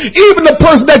 or even the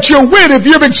person that you're with, if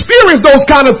you've experienced those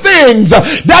kind of things,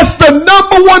 that's the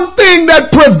number one thing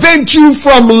that prevents you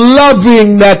from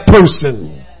loving that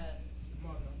person.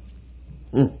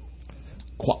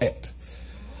 Quiet.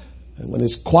 And when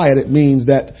it's quiet, it means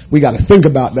that we got to think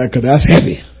about that, because that's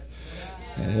heavy.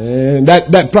 And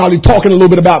that probably talking a little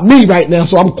bit about me right now,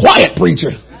 so I'm quiet,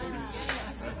 preacher.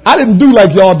 I didn't do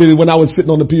like y'all did when I was sitting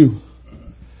on the pew.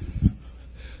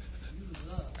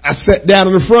 I sat down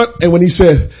in the front, and when he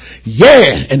said,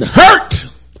 yeah, and hurt,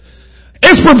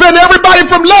 it's preventing everybody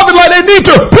from loving like they need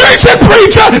to. Preach it,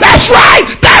 preacher. That's right.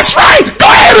 That's right. Go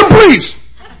ahead and preach.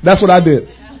 That's what I did.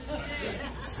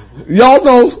 Y'all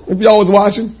know, if y'all was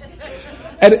watching.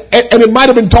 And it might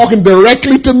have been talking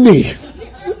directly to me.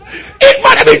 It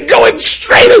might have been going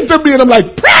straight into me, and I'm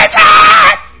like, preacher!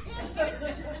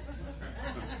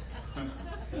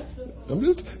 I'm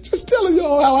just telling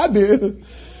y'all how I did.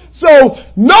 So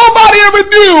nobody ever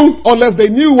knew, unless they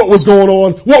knew what was going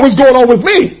on with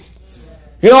me.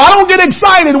 You know, I don't get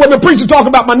excited when the preacher talk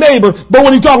about my neighbor, but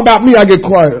when he talk about me, I get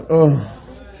quiet.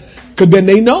 Cause then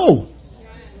they know.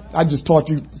 I just taught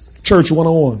you church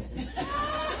 101.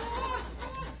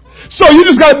 So you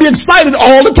just gotta be excited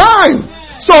all the time.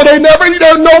 So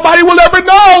nobody will ever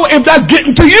know if that's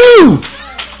getting to you.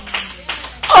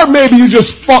 Or maybe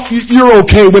you're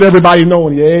okay with everybody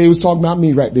knowing, yeah, he was talking about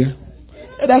me right there.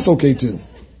 And that's okay too.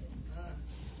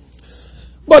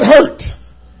 But hurt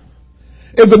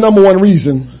is the number one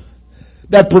reason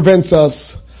that prevents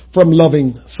us from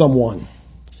loving someone.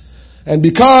 And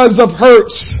because of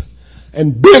hurts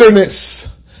and bitterness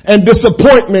and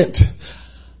disappointment,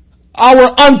 our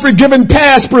unforgiven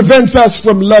past prevents us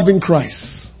from loving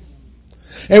Christ.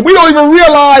 And we don't even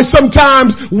realize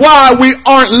sometimes why we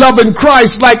aren't loving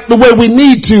Christ like the way we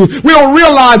need to. We don't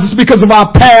realize it's because of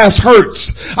our past hurts,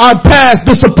 our past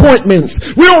disappointments.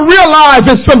 We don't realize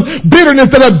it's some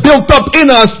bitterness that have built up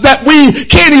in us that we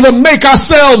can't even make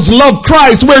ourselves love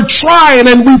Christ. We're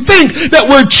trying and we think that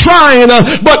we're trying,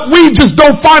 but we just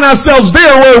don't find ourselves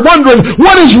there. We're wondering,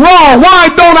 what is wrong?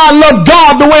 Why don't I love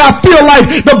God the way I feel like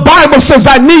the Bible says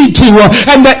I need to?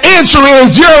 And the answer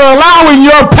is, you're allowing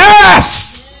your past.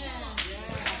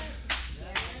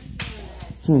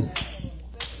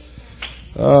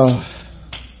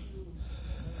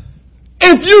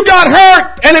 If you got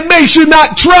hurt and it makes you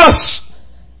not trust,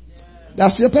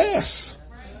 that's your past.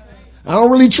 I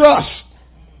don't really trust.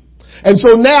 And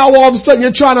so now all of a sudden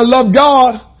you're trying to love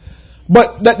God,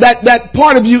 but that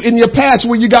part of you in your past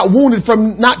where you got wounded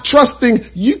from not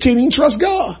trusting, you can't even trust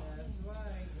God.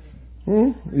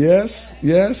 Yes.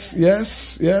 That's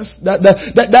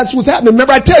what's happening.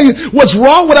 Remember, I tell you, what's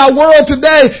wrong with our world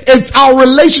today is our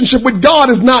relationship with God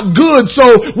is not good.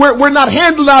 So we're not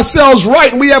handling ourselves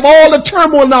right. And we have all the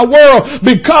turmoil in our world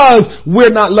because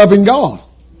we're not loving God.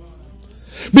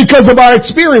 Because of our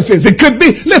experiences. It could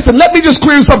be, listen, let me just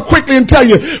clear this up quickly and tell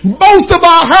you, most of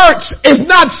our hurts is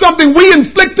not something we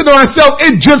inflicted on ourselves.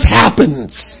 It just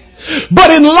happens. But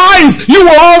in life, you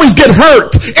will always get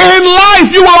hurt. In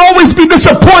life, you will always be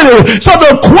disappointed. So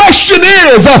the question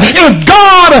is, if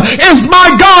God is my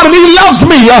God and He loves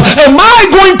me, am I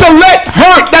going to let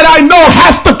hurt that I know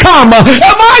has to come?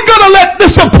 Am I going to let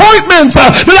disappointments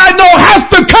that I know has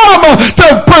to come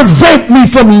to prevent me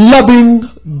from loving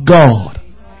God?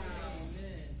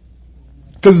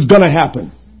 Because it's going to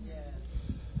happen.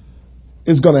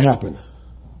 It's going to happen.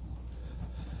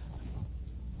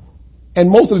 And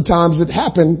most of the times it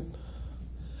happened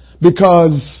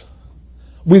because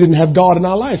we didn't have God in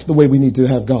our life the way we need to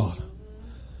have God.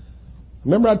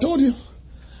 Remember I told you?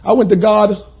 I went to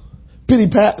God,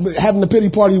 having a pity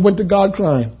party, went to God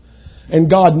crying. And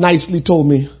God nicely told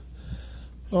me,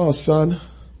 oh son,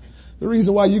 the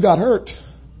reason why you got hurt,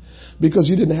 Because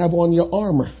you didn't have on your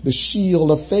armor, the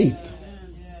shield of faith.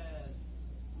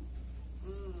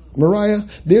 Mariah,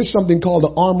 there's something called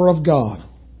the armor of God.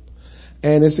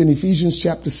 And it's in Ephesians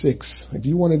chapter 6. If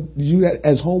you want to, you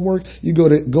as homework, you go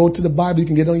to the Bible. You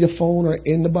can get it on your phone or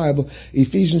in the Bible.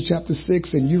 Ephesians chapter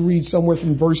 6, and you read somewhere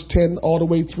from verse 10 all the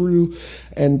way through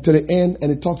and to the end,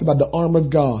 and it talks about the armor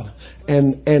of God.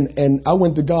 And I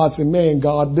went to God and said, man,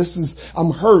 God,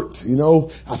 I'm hurt.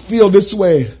 I feel this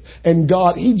way. And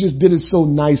God, he just did it so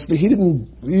nicely. He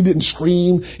didn't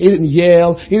scream. He didn't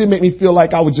yell. He didn't make me feel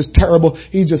like I was just terrible.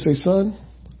 He just said, son,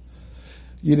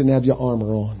 you didn't have your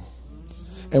armor on.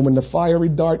 And when the fiery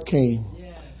dart came,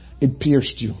 it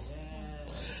pierced you.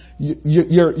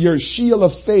 Your shield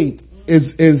of faith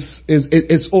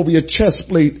is over your chest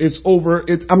plate. It's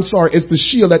the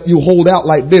shield that you hold out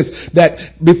like this,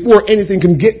 that before anything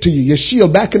can get to you. Your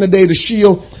shield, back in the day, the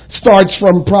shield starts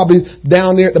from probably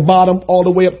down there at the bottom all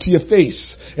the way up to your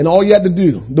face. And all you had to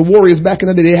do, the warriors back in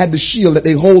the day, they had the shield that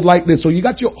they hold like this. So you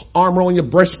got your armor on, your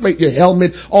breastplate, your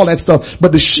helmet, all that stuff.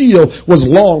 But the shield was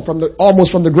long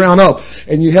almost from the ground up,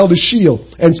 and you held the shield.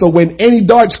 And so when any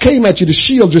darts came at you, the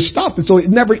shield just stopped it. So it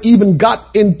never even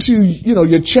got into,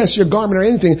 your chest, your garment or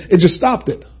anything. It just stopped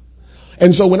it.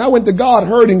 And so when I went to God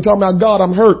hurting, talking about, God,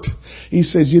 I'm hurt, he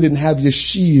says, you didn't have your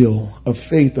shield of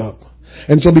faith up.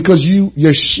 And so because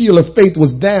your shield of faith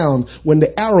was down when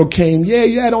the arrow came,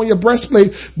 you had on your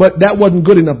breastplate, but that wasn't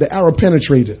good enough. The arrow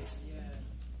penetrated.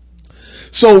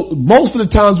 So most of the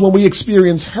times when we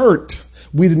experience hurt,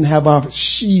 we didn't have our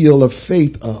shield of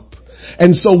faith up.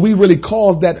 And so we really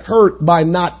caused that hurt by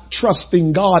not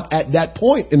trusting God at that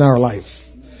point in our life.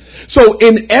 So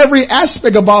in every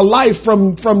aspect of our life,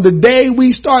 from the day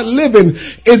we start living,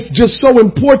 it's just so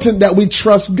important that we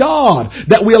trust God,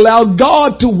 that we allow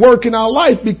God to work in our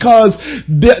life, because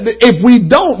if we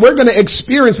don't, we're going to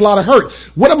experience a lot of hurt.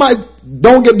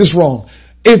 Don't get this wrong.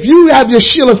 If you have your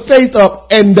shield of faith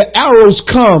up and the arrows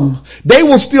come, they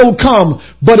will still come,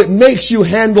 but it makes you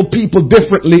handle people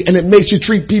differently, and it makes you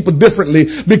treat people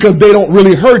differently because they don't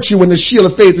really hurt you when the shield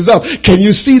of faith is up. Can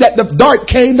you see that the dart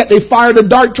came, that they fired a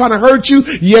dart trying to hurt you?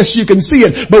 Yes, you can see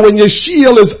it. But when your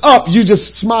shield is up, you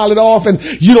just smile it off, and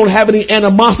you don't have any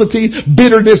animosity.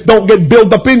 Bitterness don't get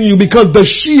built up in you because the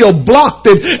shield blocked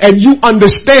it, and you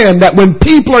understand that when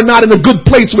people are not in a good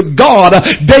place with God,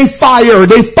 they fire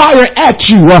at you.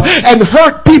 And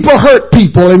hurt people.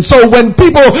 And so when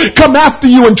people come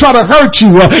after you and try to hurt you,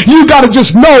 you gotta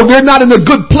just know they're not in a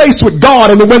good place with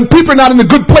God. And when people are not in a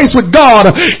good place with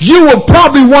God, you will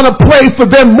probably want to pray for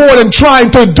them more than trying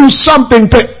to do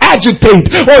something to agitate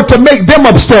or to make them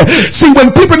upset. See,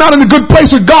 when people are not in a good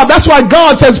place with God, that's why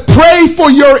God says pray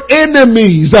for your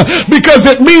enemies, because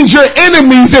it means your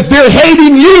enemies, if they're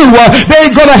hating you,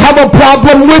 they're gonna have a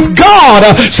problem with God.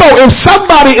 So if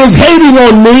somebody is hating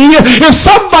on me, if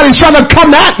somebody's trying to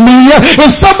come at me, if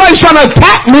somebody's trying to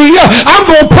attack me, I'm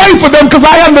going to pray for them, because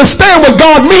I understand what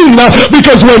God means.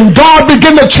 Because when God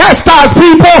begins to chastise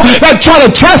people that try to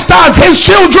chastise his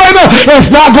children, it's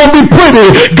not going to be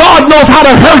pretty. God knows how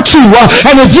to hurt you.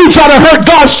 And if you try to hurt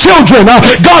God's children,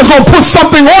 God's going to put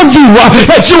something on you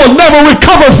that you will never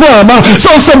recover from.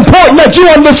 So it's important that you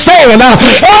understand.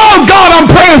 Oh God, I'm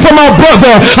praying for my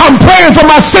brother. I'm praying for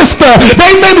my sister.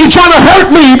 They may be trying to hurt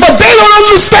me, but they don't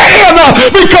understand.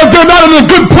 Because they're not in a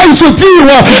good place with you.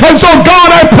 And so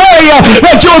God, I pray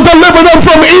that you'll deliver them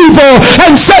from evil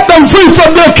and set them free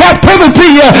from their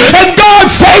captivity. And God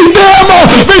save them,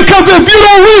 because if you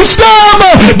don't reach them,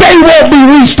 they won't be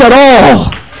reached at all.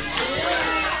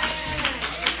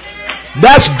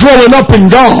 That's growing up in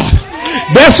God.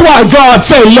 That's why God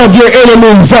said love your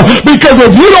enemies, because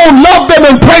if you don't love them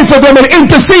and pray for them and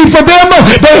intercede for them,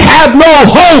 they have no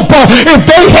hope. If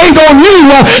they hate on you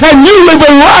and you live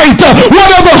it right, what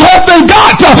other hope they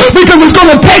got? Because it's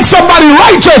going to take somebody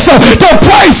righteous to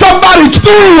pray somebody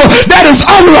through that is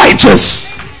unrighteous.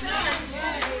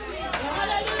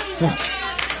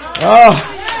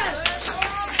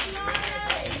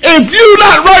 If you're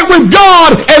not right with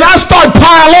God and I start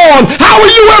pile on, how are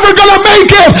you ever going to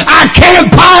make it? I can't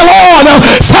pile on.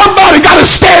 Somebody got to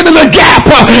stand in the gap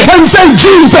and say,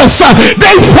 Jesus,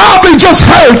 they probably just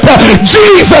hurt.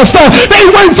 Jesus, they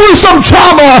went through some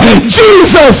trauma.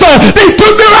 Jesus, they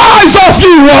took their eyes off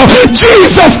you.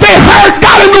 Jesus, they hurt,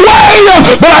 got in the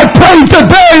way. But I pray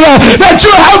today that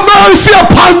you have mercy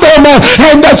upon them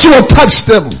and that you will touch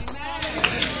them.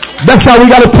 That's how we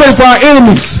got to pray for our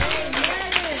enemies.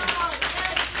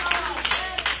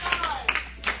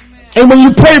 And when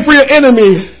you pray for your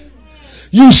enemy,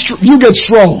 you get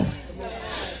strong.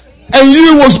 And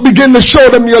you will begin to show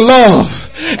them your love.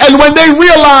 And when they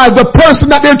realize the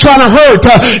person that they're trying to hurt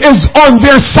is on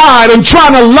their side and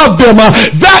trying to love them,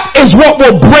 that is what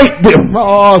will break them.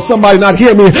 Oh, somebody not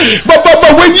hear me. But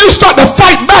when you start to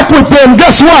fight back with them,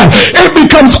 guess what? It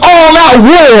becomes all out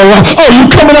war. Oh, you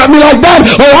coming at me like that?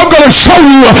 Oh, I'm going to show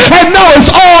you. And now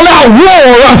it's all out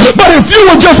war. But if you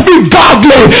will just be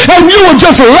godly and you will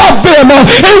just love them,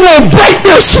 it will break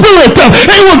their spirit.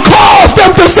 It will cause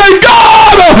them to say,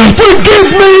 God,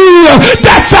 forgive me.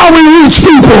 That's how we reach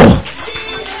people.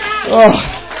 Oh.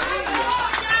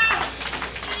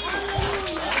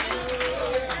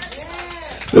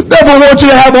 The devil wants you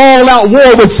to have all out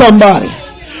war with somebody.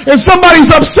 If somebody's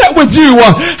upset with you,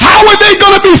 how are they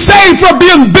going to be saved from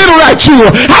being bitter at you?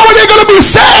 How are they going to be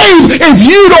saved if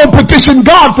you don't petition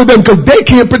God for them? Because they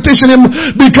can't petition Him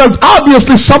because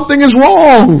obviously something is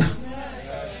wrong.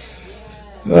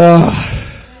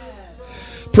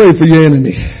 Pray for your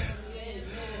enemy.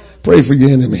 Pray for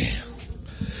your enemy.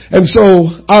 And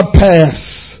so our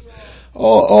past,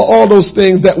 all those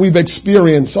things that we've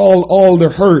experienced, all the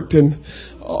hurt and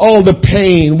all the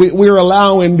pain, we're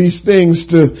allowing these things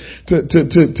to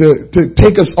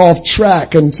take us off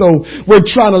track. And so we're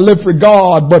trying to live for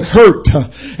God, but hurt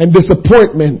and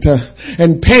disappointment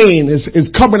and pain is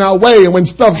coming our way. And when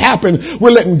stuff happens,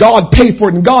 we're letting God pay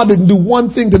for it, and God didn't do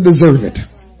one thing to deserve it.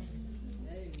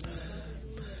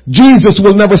 Jesus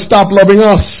will never stop loving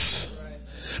us,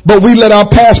 but we let our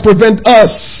past prevent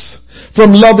us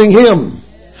from loving Him,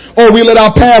 or we let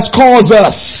our past cause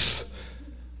us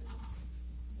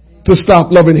to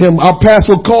stop loving Him. Our past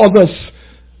will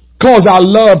cause our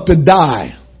love to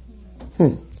die.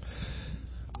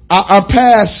 Our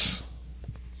past,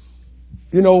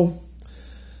 you're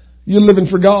living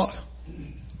for God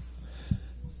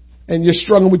and you're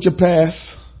struggling with your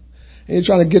past and you're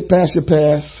trying to get past your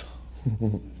past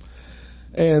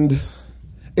and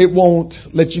it won't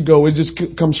let you go. It just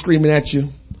comes screaming at you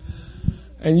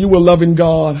and you were loving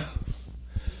God.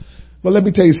 But let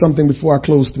me tell you something before I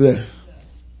close today.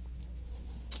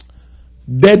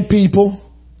 Dead people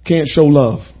can't show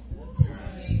love.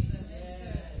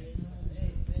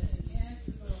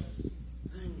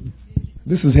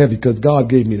 This is heavy because God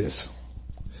gave me this.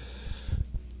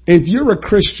 If you're a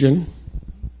Christian,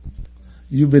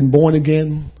 you've been born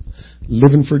again,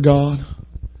 living for God,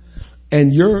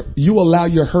 and you allow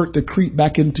your hurt to creep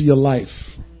back into your life.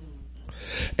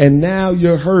 And now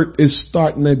your hurt is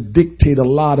starting to dictate a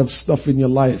lot of stuff in your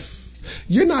life.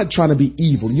 You're not trying to be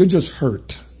evil. You're just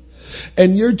hurt.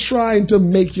 And you're trying to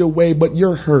make your way, but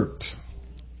you're hurt.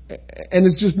 And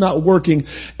it's just not working.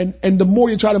 And the more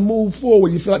you try to move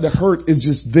forward, you feel like the hurt is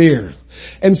just there.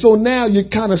 And so now you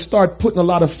kind of start putting a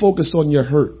lot of focus on your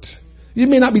hurt. You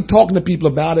may not be talking to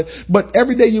people about it, but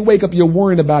every day you wake up, you're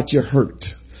worrying about your hurt.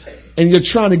 And you're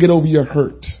trying to get over your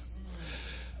hurt.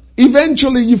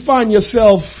 Eventually you find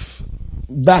yourself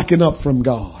backing up from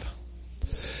God.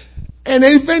 And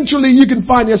eventually you can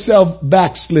find yourself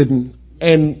backslidden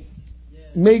and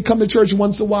may come to church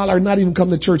once in a while or not even come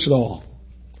to church at all.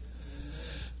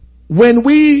 When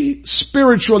we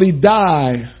spiritually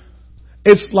die,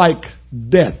 it's like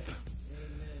death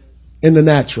in the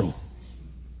natural.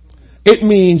 It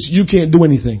means you can't do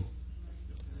anything.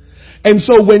 And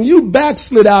so when you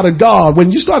backslid out of God,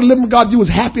 when you started living with God, you was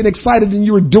happy and excited and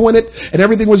you were doing it and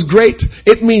everything was great.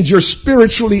 It means you're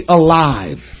spiritually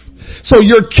alive. So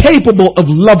you're capable of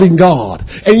loving God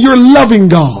and you're loving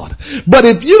God. But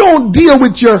if you don't deal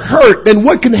with your hurt, then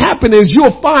what can happen is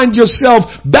you'll find yourself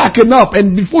backing up.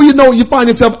 And before you know it, you find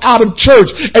yourself out of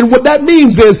church. And what that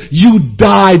means is you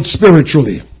died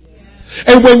spiritually.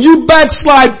 And when you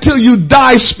backslide till you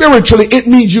die spiritually,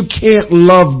 it means you can't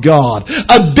love God.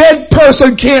 A dead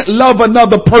person can't love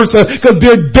another person because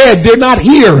they're dead. They're not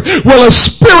here. Well, a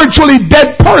spiritually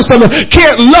dead person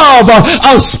can't love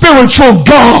a spiritual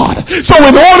God. So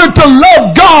in order to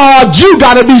love God, you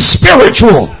gotta be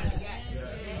spiritual.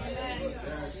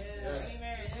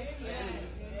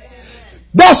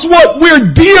 That's what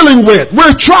we're dealing with.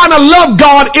 We're trying to love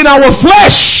God in our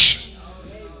flesh.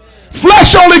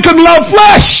 Flesh only can love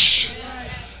flesh.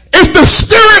 It's the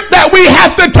spirit that we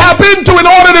have to tap into in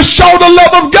order to show the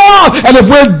love of God. And if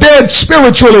we're dead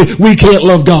spiritually, we can't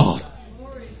love God.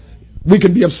 We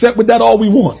can be upset with that all we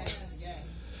want.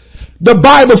 The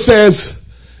Bible says,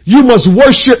 you must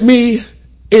worship me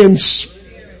in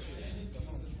spirit.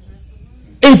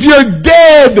 If you're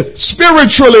dead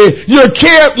spiritually, you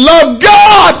can't love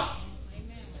God.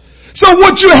 So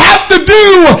what you have to do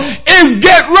is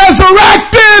get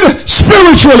resurrected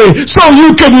spiritually so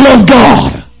you can love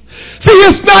God. See,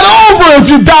 it's not over if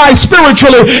you die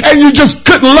spiritually and you just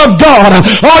couldn't love God.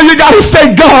 All you got to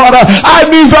say, God, I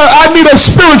need a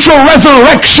spiritual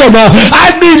resurrection.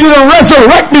 I need you to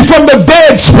resurrect me from the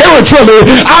dead spiritually.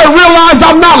 I realize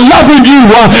I'm not loving you.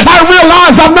 I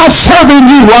realize I'm not serving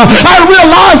you. I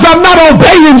realize I'm not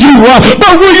obeying you.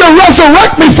 But will you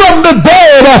resurrect me from the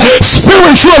dead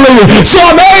spiritually, so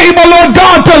I'm able, Lord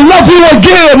God, to love you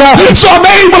again, so I'm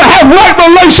able to have right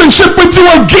relationship with you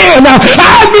again.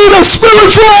 I need a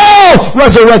spiritual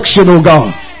resurrection, oh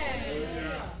God.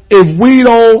 If we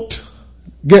don't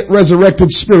get resurrected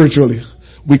spiritually,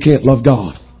 we can't love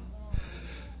God.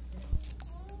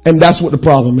 And that's what the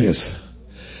problem is.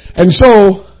 And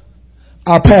so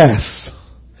our past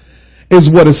is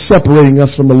what is separating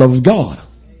us from the love of God.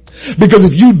 Because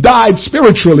if you died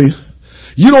spiritually,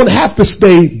 you don't have to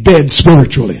stay dead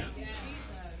spiritually.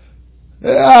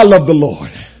 I love the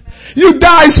Lord. You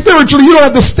die spiritually, you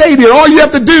don't have to stay there. All you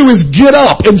have to do is get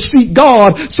up and seek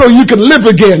God so you can live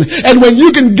again. And when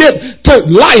you can get to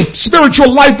life,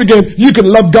 spiritual life again, you can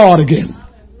love God again.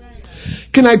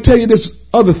 Can I tell you this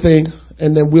other thing,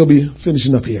 and then we'll be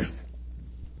finishing up here.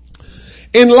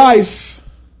 In life,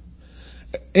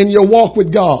 in your walk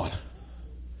with God,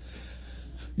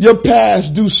 your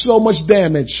past do so much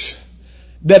damage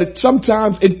that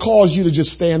sometimes it causes you to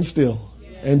just stand still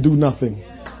and do nothing.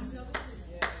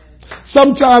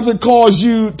 Sometimes it causes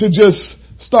you to just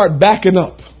start backing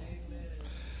up.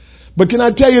 But can I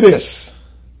tell you this?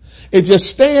 If you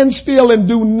stand still and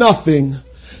do nothing,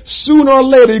 sooner or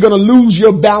later you're going to lose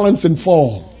your balance and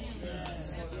fall.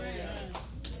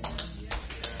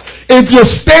 If you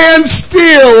stand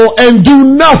still and do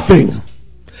nothing,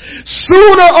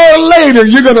 sooner or later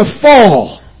you're going to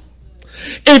fall.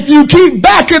 If you keep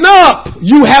backing up,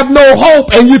 you have no hope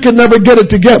and you can never get it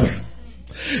together.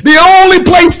 The only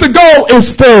place to go is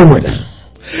forward.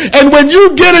 And when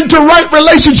you get into right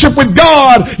relationship with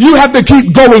God, you have to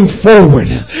keep going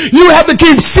forward. You have to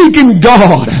keep seeking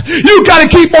God. You got to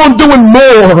keep on doing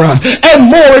more and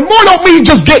more. And more don't mean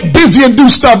just get busy and do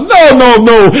stuff. No.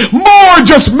 More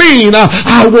just mean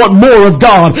I want more of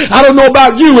God. I don't know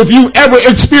about you if you ever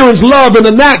experience love in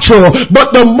the natural,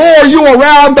 but the more you're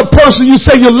around the person you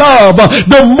say you love,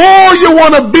 the more you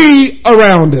want to be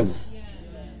around him.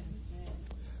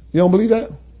 You don't believe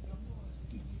that?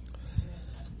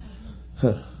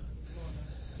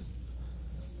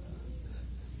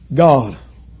 God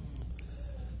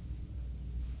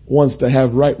wants to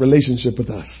have right relationship with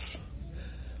us.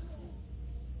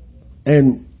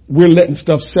 And we're letting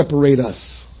stuff separate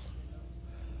us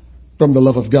from the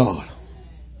love of God.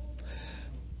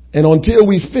 And until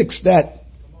we fix that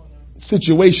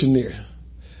situation there,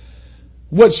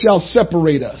 what shall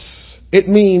separate us? It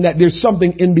means that there's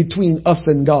something in between us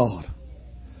and God.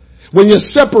 When you're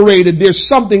separated, there's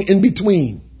something in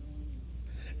between.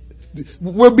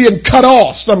 We're being cut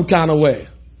off some kind of way.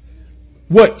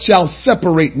 What shall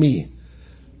separate me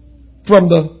from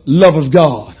the love of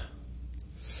God?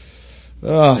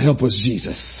 Help us,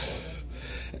 Jesus.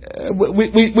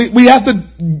 We have to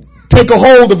take a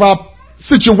hold of our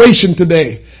situation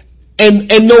today and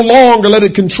no longer let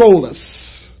it control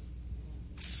us.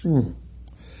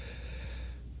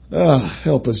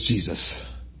 Help us, Jesus.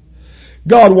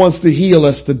 God wants to heal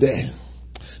us today.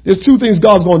 There's two things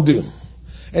God's going to do.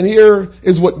 And here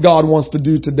is what God wants to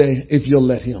do today if you'll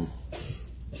let him.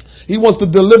 He wants to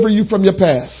deliver you from your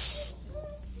past.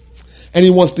 And he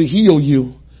wants to heal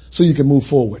you so you can move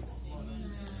forward.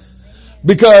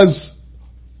 Because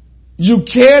you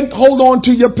can't hold on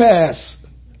to your past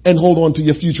and hold on to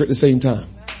your future at the same time.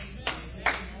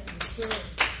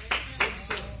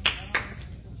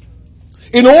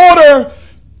 In order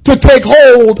to take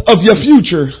hold of your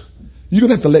future, you're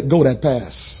going to have to let go of that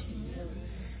past.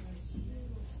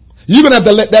 You're going to have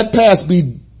to let that past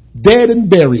be dead and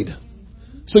buried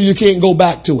so you can't go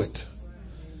back to it.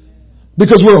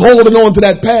 Because we're holding on to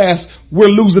that past, we're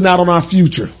losing out on our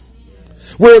future.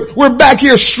 We're back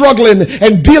here struggling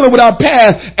and dealing with our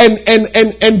past,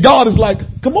 and God is like,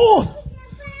 come on.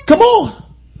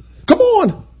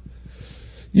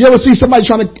 You ever see somebody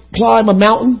trying to climb a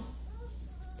mountain?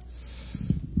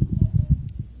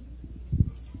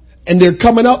 And they're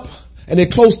coming up and they're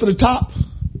close to the top.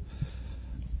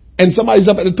 And somebody's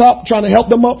up at the top trying to help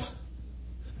them up.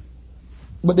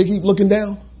 But they keep looking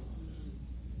down.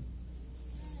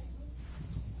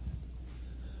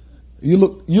 You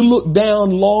look down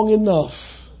long enough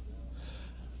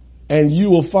and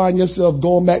you will find yourself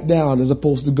going back down as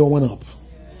opposed to going up.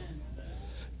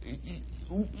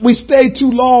 We stay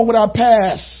too long with our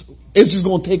past. It's just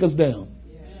going to take us down.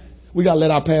 We got to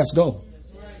let our past go.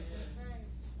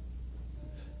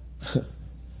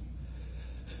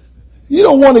 You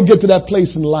don't want to get to that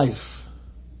place in life.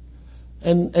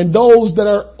 And those that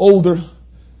are older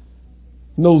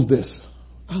knows this.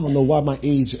 I don't know why my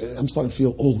age, I'm starting to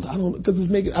feel old. I don't know, because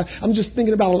I'm just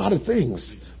thinking about a lot of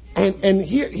things. And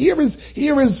here is,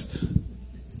 those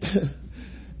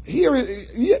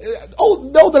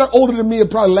that are older than me are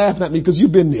probably laughing at me because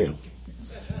you've been there.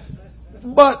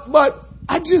 But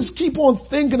I just keep on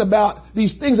thinking about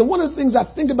these things. And one of the things I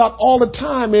think about all the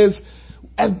time is,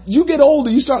 as you get older,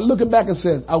 you start looking back and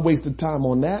saying, I wasted time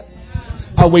on that.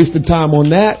 I wasted time on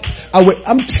that.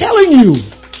 I'm telling you.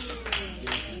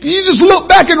 You just look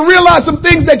back and realize some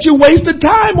things that you wasted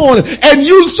time on. And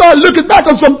you start looking back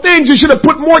on some things you should have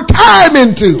put more time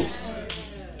into.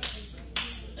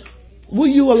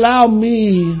 Will you allow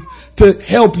me to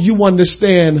help you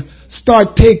understand?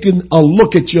 Start taking a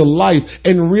look at your life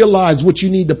and realize what you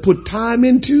need to put time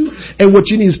into and what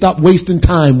you need to stop wasting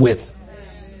time with.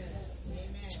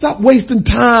 Stop wasting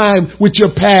time with your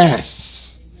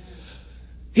past.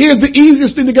 Here's the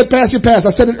easiest thing to get past your past.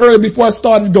 I said it earlier before I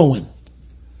started going.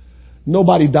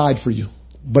 Nobody died for you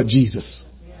but Jesus.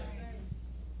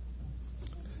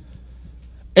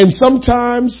 And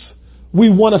sometimes we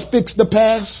want to fix the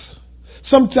past.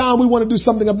 Sometimes we want to do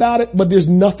something about it, but there's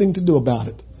nothing to do about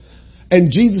it. And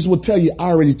Jesus will tell you, I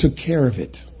already took care of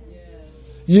it.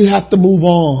 You have to move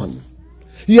on.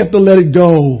 You have to let it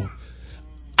go.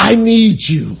 I need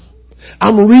you.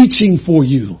 I'm reaching for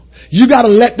you. You got to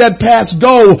let that past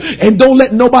go, and don't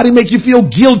let nobody make you feel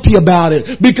guilty about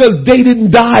it because they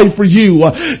didn't die for you.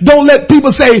 Don't let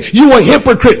people say you a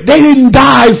hypocrite. They didn't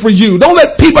die for you. Don't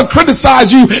let people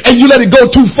criticize you and you let it go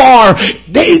too far.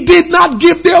 They did not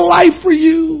give their life for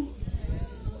you.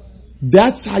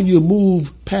 That's how you move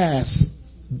past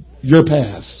your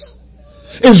past.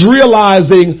 Is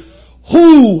realizing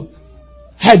who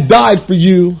had died for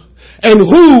you and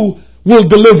who will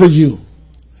deliver you.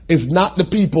 It's not the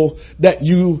people that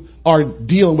you are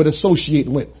dealing with,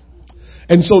 associating with.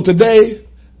 And so today,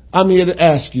 I'm here to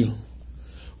ask you,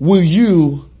 will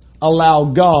you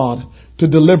allow God to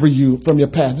deliver you from your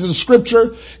past? There's a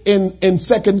scripture in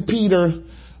 2 Peter,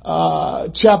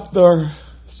 chapter,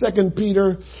 2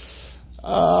 Peter,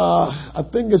 I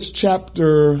think it's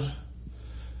chapter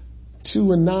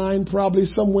 2 and 9, probably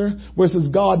somewhere, where it says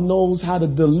God knows how to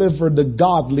deliver the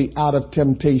godly out of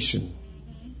temptation.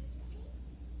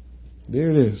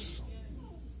 There it is.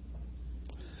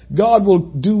 God will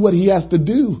do what he has to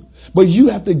do, but you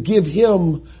have to give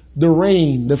him the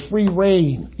reign, the free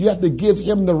reign. You have to give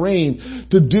him the reign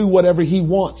to do whatever he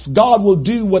wants. God will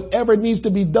do whatever needs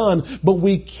to be done, but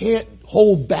we can't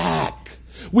hold back.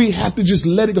 We have to just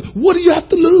let it go. What do you have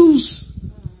to lose?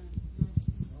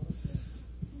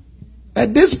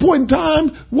 At this point in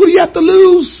time, what do you have to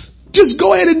lose? Just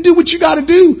go ahead and do what you got to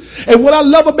do. And what I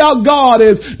love about God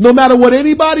is no matter what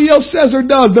anybody else says or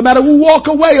does, no matter who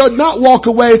walk away or not walk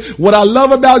away, what I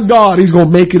love about God, he's going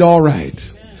to make it all right.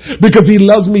 Because he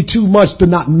loves me too much to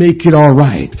not make it all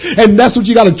right. And that's what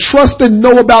you got to trust and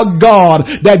know about God,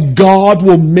 that God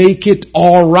will make it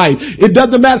all right. It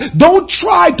doesn't matter. Don't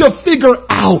try to figure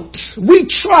out.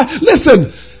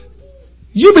 Listen,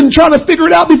 you've been trying to figure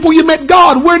it out before you met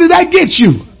God. Where did that get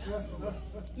you?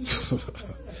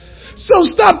 So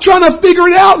stop trying to figure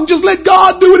it out and just let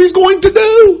God do what he's going to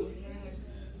do.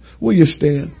 Will you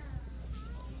stand?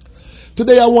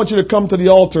 Today I want you to come to the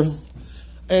altar.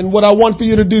 And what I want for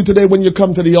you to do today when you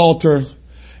come to the altar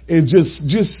is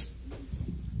just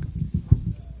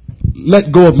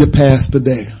let go of your past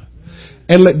today.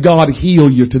 And let God heal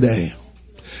you today.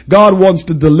 God wants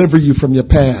to deliver you from your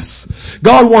past.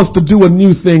 God wants to do a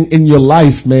new thing in your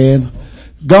life, man.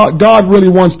 God really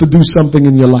wants to do something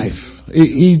in your life.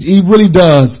 He really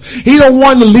does. He don't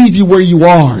want to leave you where you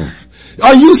are.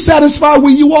 Are you satisfied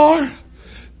where you are?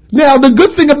 Now, the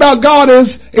good thing about God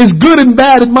is good and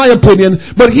bad in my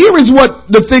opinion. But here is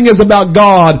what the thing is about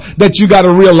God that you got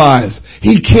to realize.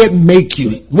 He can't make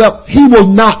you. Well, he will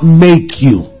not make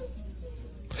you.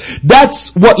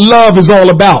 That's what love is all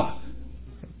about.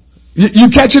 You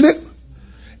catching it?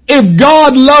 If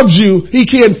God loves you, he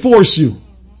can't force you.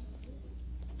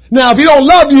 Now, if he don't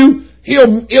love you,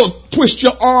 he'll twist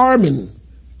your arm and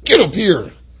get up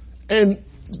here and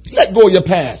let go of your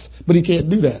past. But he can't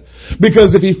do that.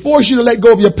 Because if he forces you to let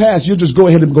go of your past, you'll just go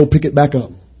ahead and go pick it back up.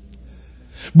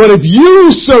 But if you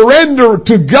surrender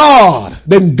to God,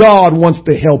 then God wants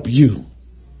to help you.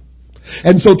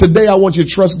 And so today I want you to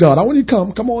trust God. I want you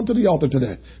to come on to the altar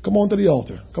today. Come on to the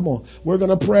altar. Come on. We're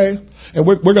going to pray, and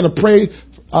we're going to pray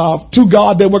to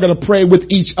God. Then we're going to pray with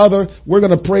each other. We're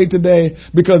going to pray today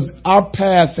because our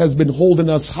past has been holding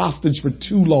us hostage for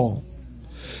too long.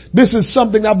 This is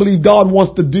something I believe God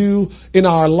wants to do in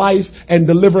our life and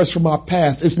deliver us from our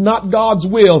past. It's not God's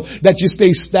will that you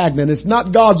stay stagnant. It's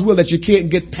not God's will that you can't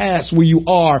get past where you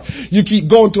are. You keep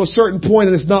going to a certain point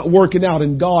and it's not working out,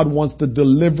 and God wants to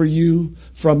deliver you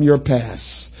from your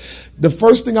past. The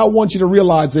first thing I want you to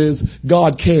realize is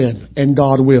God can and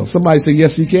God will. Somebody say,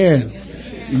 yes, He can.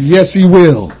 Yes, He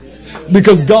will.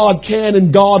 Because God can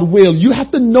and God will. You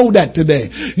have to know that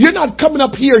today. You're not coming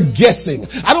up here guessing.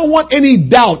 I don't want any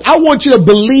doubt. I want you to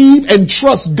believe and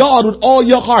trust God with all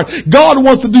your heart. God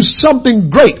wants to do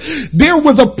something great. There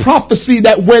was a prophecy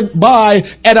that went by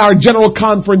at our general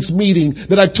conference meeting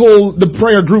that I told the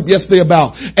prayer group yesterday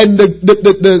about. And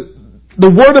the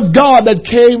word of God that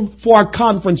came for our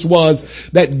conference was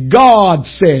that God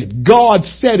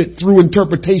said it through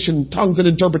interpretation, tongues and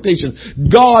interpretation.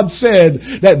 God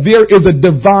said that there is a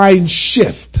divine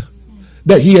shift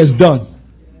that He has done.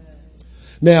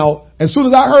 Now, as soon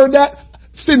as I heard that,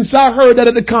 since I heard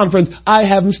that at the conference, I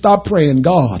haven't stopped praying,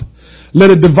 God, let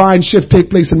a divine shift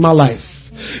take place in my life.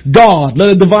 God, let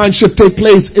a divine shift take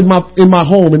place in my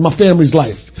home, in my family's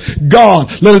life. God,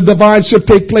 let a divine shift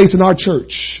take place in our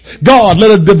church. God,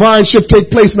 let a divine shift take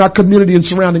place in our community and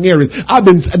surrounding areas. I've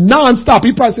been nonstop.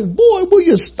 He probably said, boy, will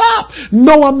you stop?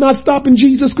 No, I'm not stopping,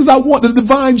 Jesus, because I want the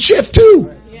divine shift too.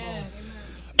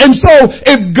 And so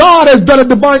if God has done a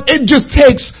divine, it just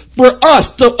takes for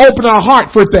us to open our heart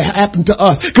for it to happen to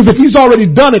us. Because if He's already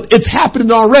done it, it's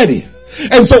happening already.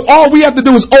 And so all we have to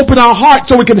do is open our heart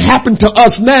so it can happen to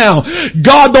us now.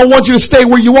 God don't want you to stay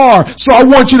where you are. So I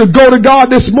want you to go to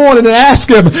God this morning and ask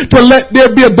Him to let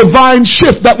there be a divine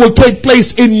shift that will take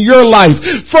place in your life.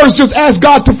 First, just ask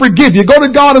God to forgive you. Go to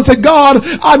God and say, God,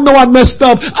 I know I messed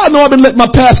up. I know I've been letting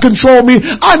my past control me.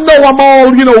 I know I'm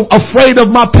all, afraid of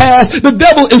my past. The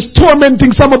devil is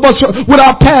tormenting some of us with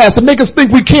our past and make us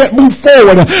think we can't move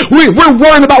forward. We're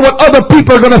worrying about what other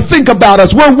people are going to think about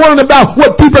us. We're worrying about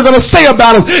what people are going to say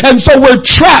about it. And so we're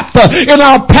trapped in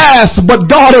our past. But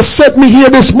God has sent me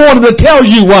here this morning to tell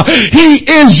you He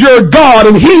is your God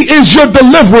and He is your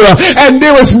deliverer, and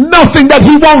there is nothing that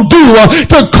He won't do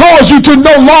to cause you to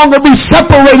no longer be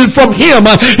separated from Him.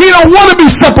 He don't want to be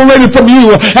separated from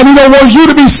you, and He don't want you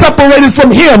to be separated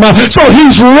from Him. So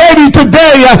He's ready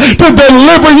today to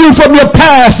deliver you from your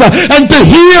past and to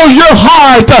heal your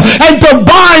heart and to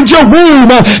bind your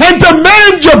womb and to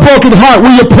mend your broken heart.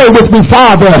 Will you pray with me,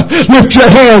 Father? Lift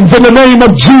your hands in the name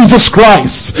of Jesus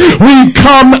Christ. We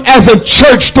come as a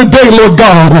church today, Lord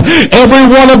God.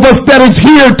 Every one of us that is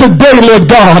here today,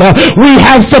 Lord God, we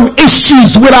have some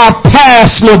issues with our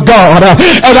past, Lord God,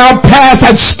 and our past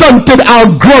has stunted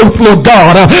our growth, Lord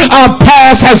God. Our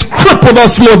past has crippled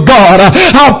us, Lord God.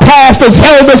 Our past has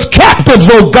held us captive,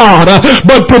 Lord God.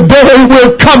 But today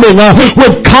we're coming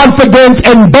with confidence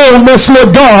and boldness,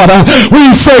 Lord God.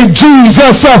 We say,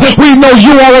 Jesus, we know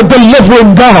you are a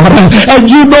delivering God, and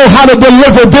you know how to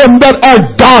deliver them that are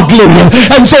godly.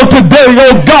 And so today,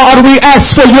 oh God, we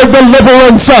ask for your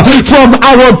deliverance from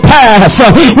our past.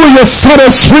 Will you set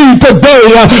us free today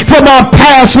from our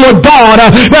past, Lord God,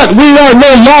 that we are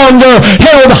no longer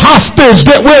held hostage,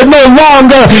 that we're no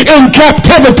longer in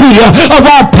captivity of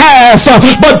our past.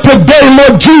 But today,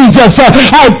 Lord Jesus,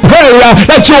 I pray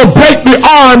that you'll break the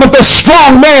arm of the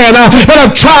strong man that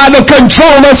have tried to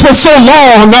control us for so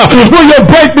long. Will you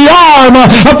break the arm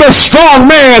of the strong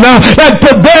man that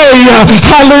today,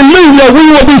 hallelujah, we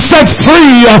will be set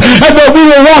free and that we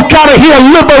will walk out of here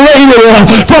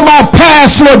liberated from our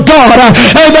past, Lord God,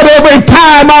 and that every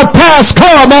time our past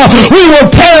come, we will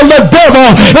tell the devil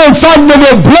it's under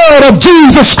the blood of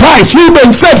Jesus Christ. We've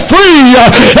been set free.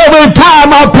 Every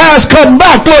time our past come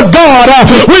back, Lord God,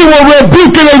 we will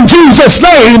rebuke it in Jesus'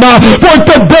 name. For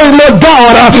today, Lord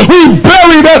God, we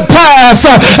bury that past,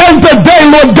 and today,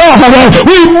 Lord God,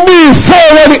 we move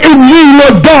forward in you,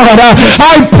 Lord God.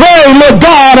 I pray, Lord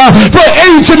God, for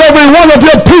each and every one of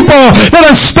your people that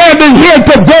are standing here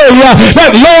today,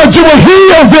 that, Lord, you will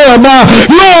heal them.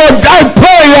 Lord, I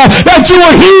pray that you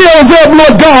will heal them,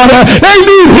 Lord God. They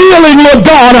need healing, Lord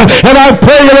God. And I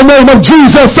pray in the name of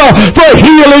Jesus for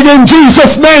healing in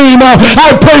Jesus' name.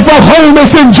 I pray for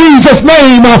wholeness in Jesus'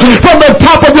 name. From the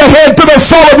top of your head to the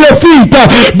sole of your feet,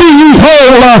 be ye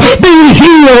whole, be ye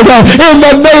healed in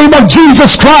the name of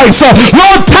Jesus Christ.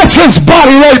 Lord, touch his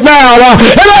body right now.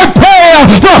 And I pray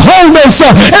for wholeness,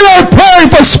 and I pray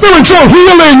for spiritual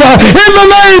healing in the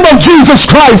name of Jesus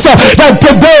Christ, that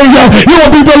today you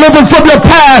will be delivered from your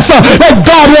past, that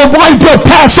God will wipe your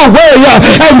past away,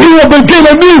 and He will begin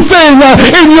a new thing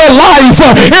in your life,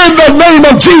 in the name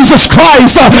of Jesus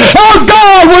Christ. Oh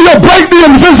God, will you break the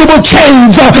invisible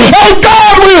chains? Oh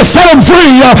God, will you set them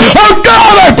free? Oh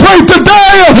God, I pray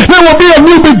today there will be a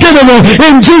new beginning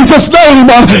in Jesus' name.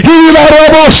 Oh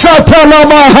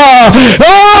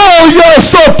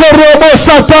yes,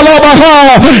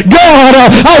 God,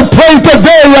 I pray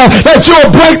today that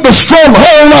you'll break the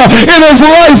stronghold in his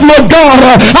life, Lord God.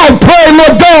 I pray,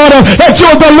 Lord God, that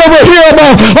you'll deliver him.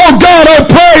 Oh God, I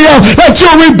pray that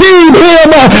you'll redeem him.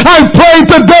 I pray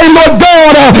today, Lord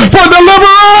God, for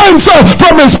deliverance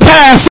from his past.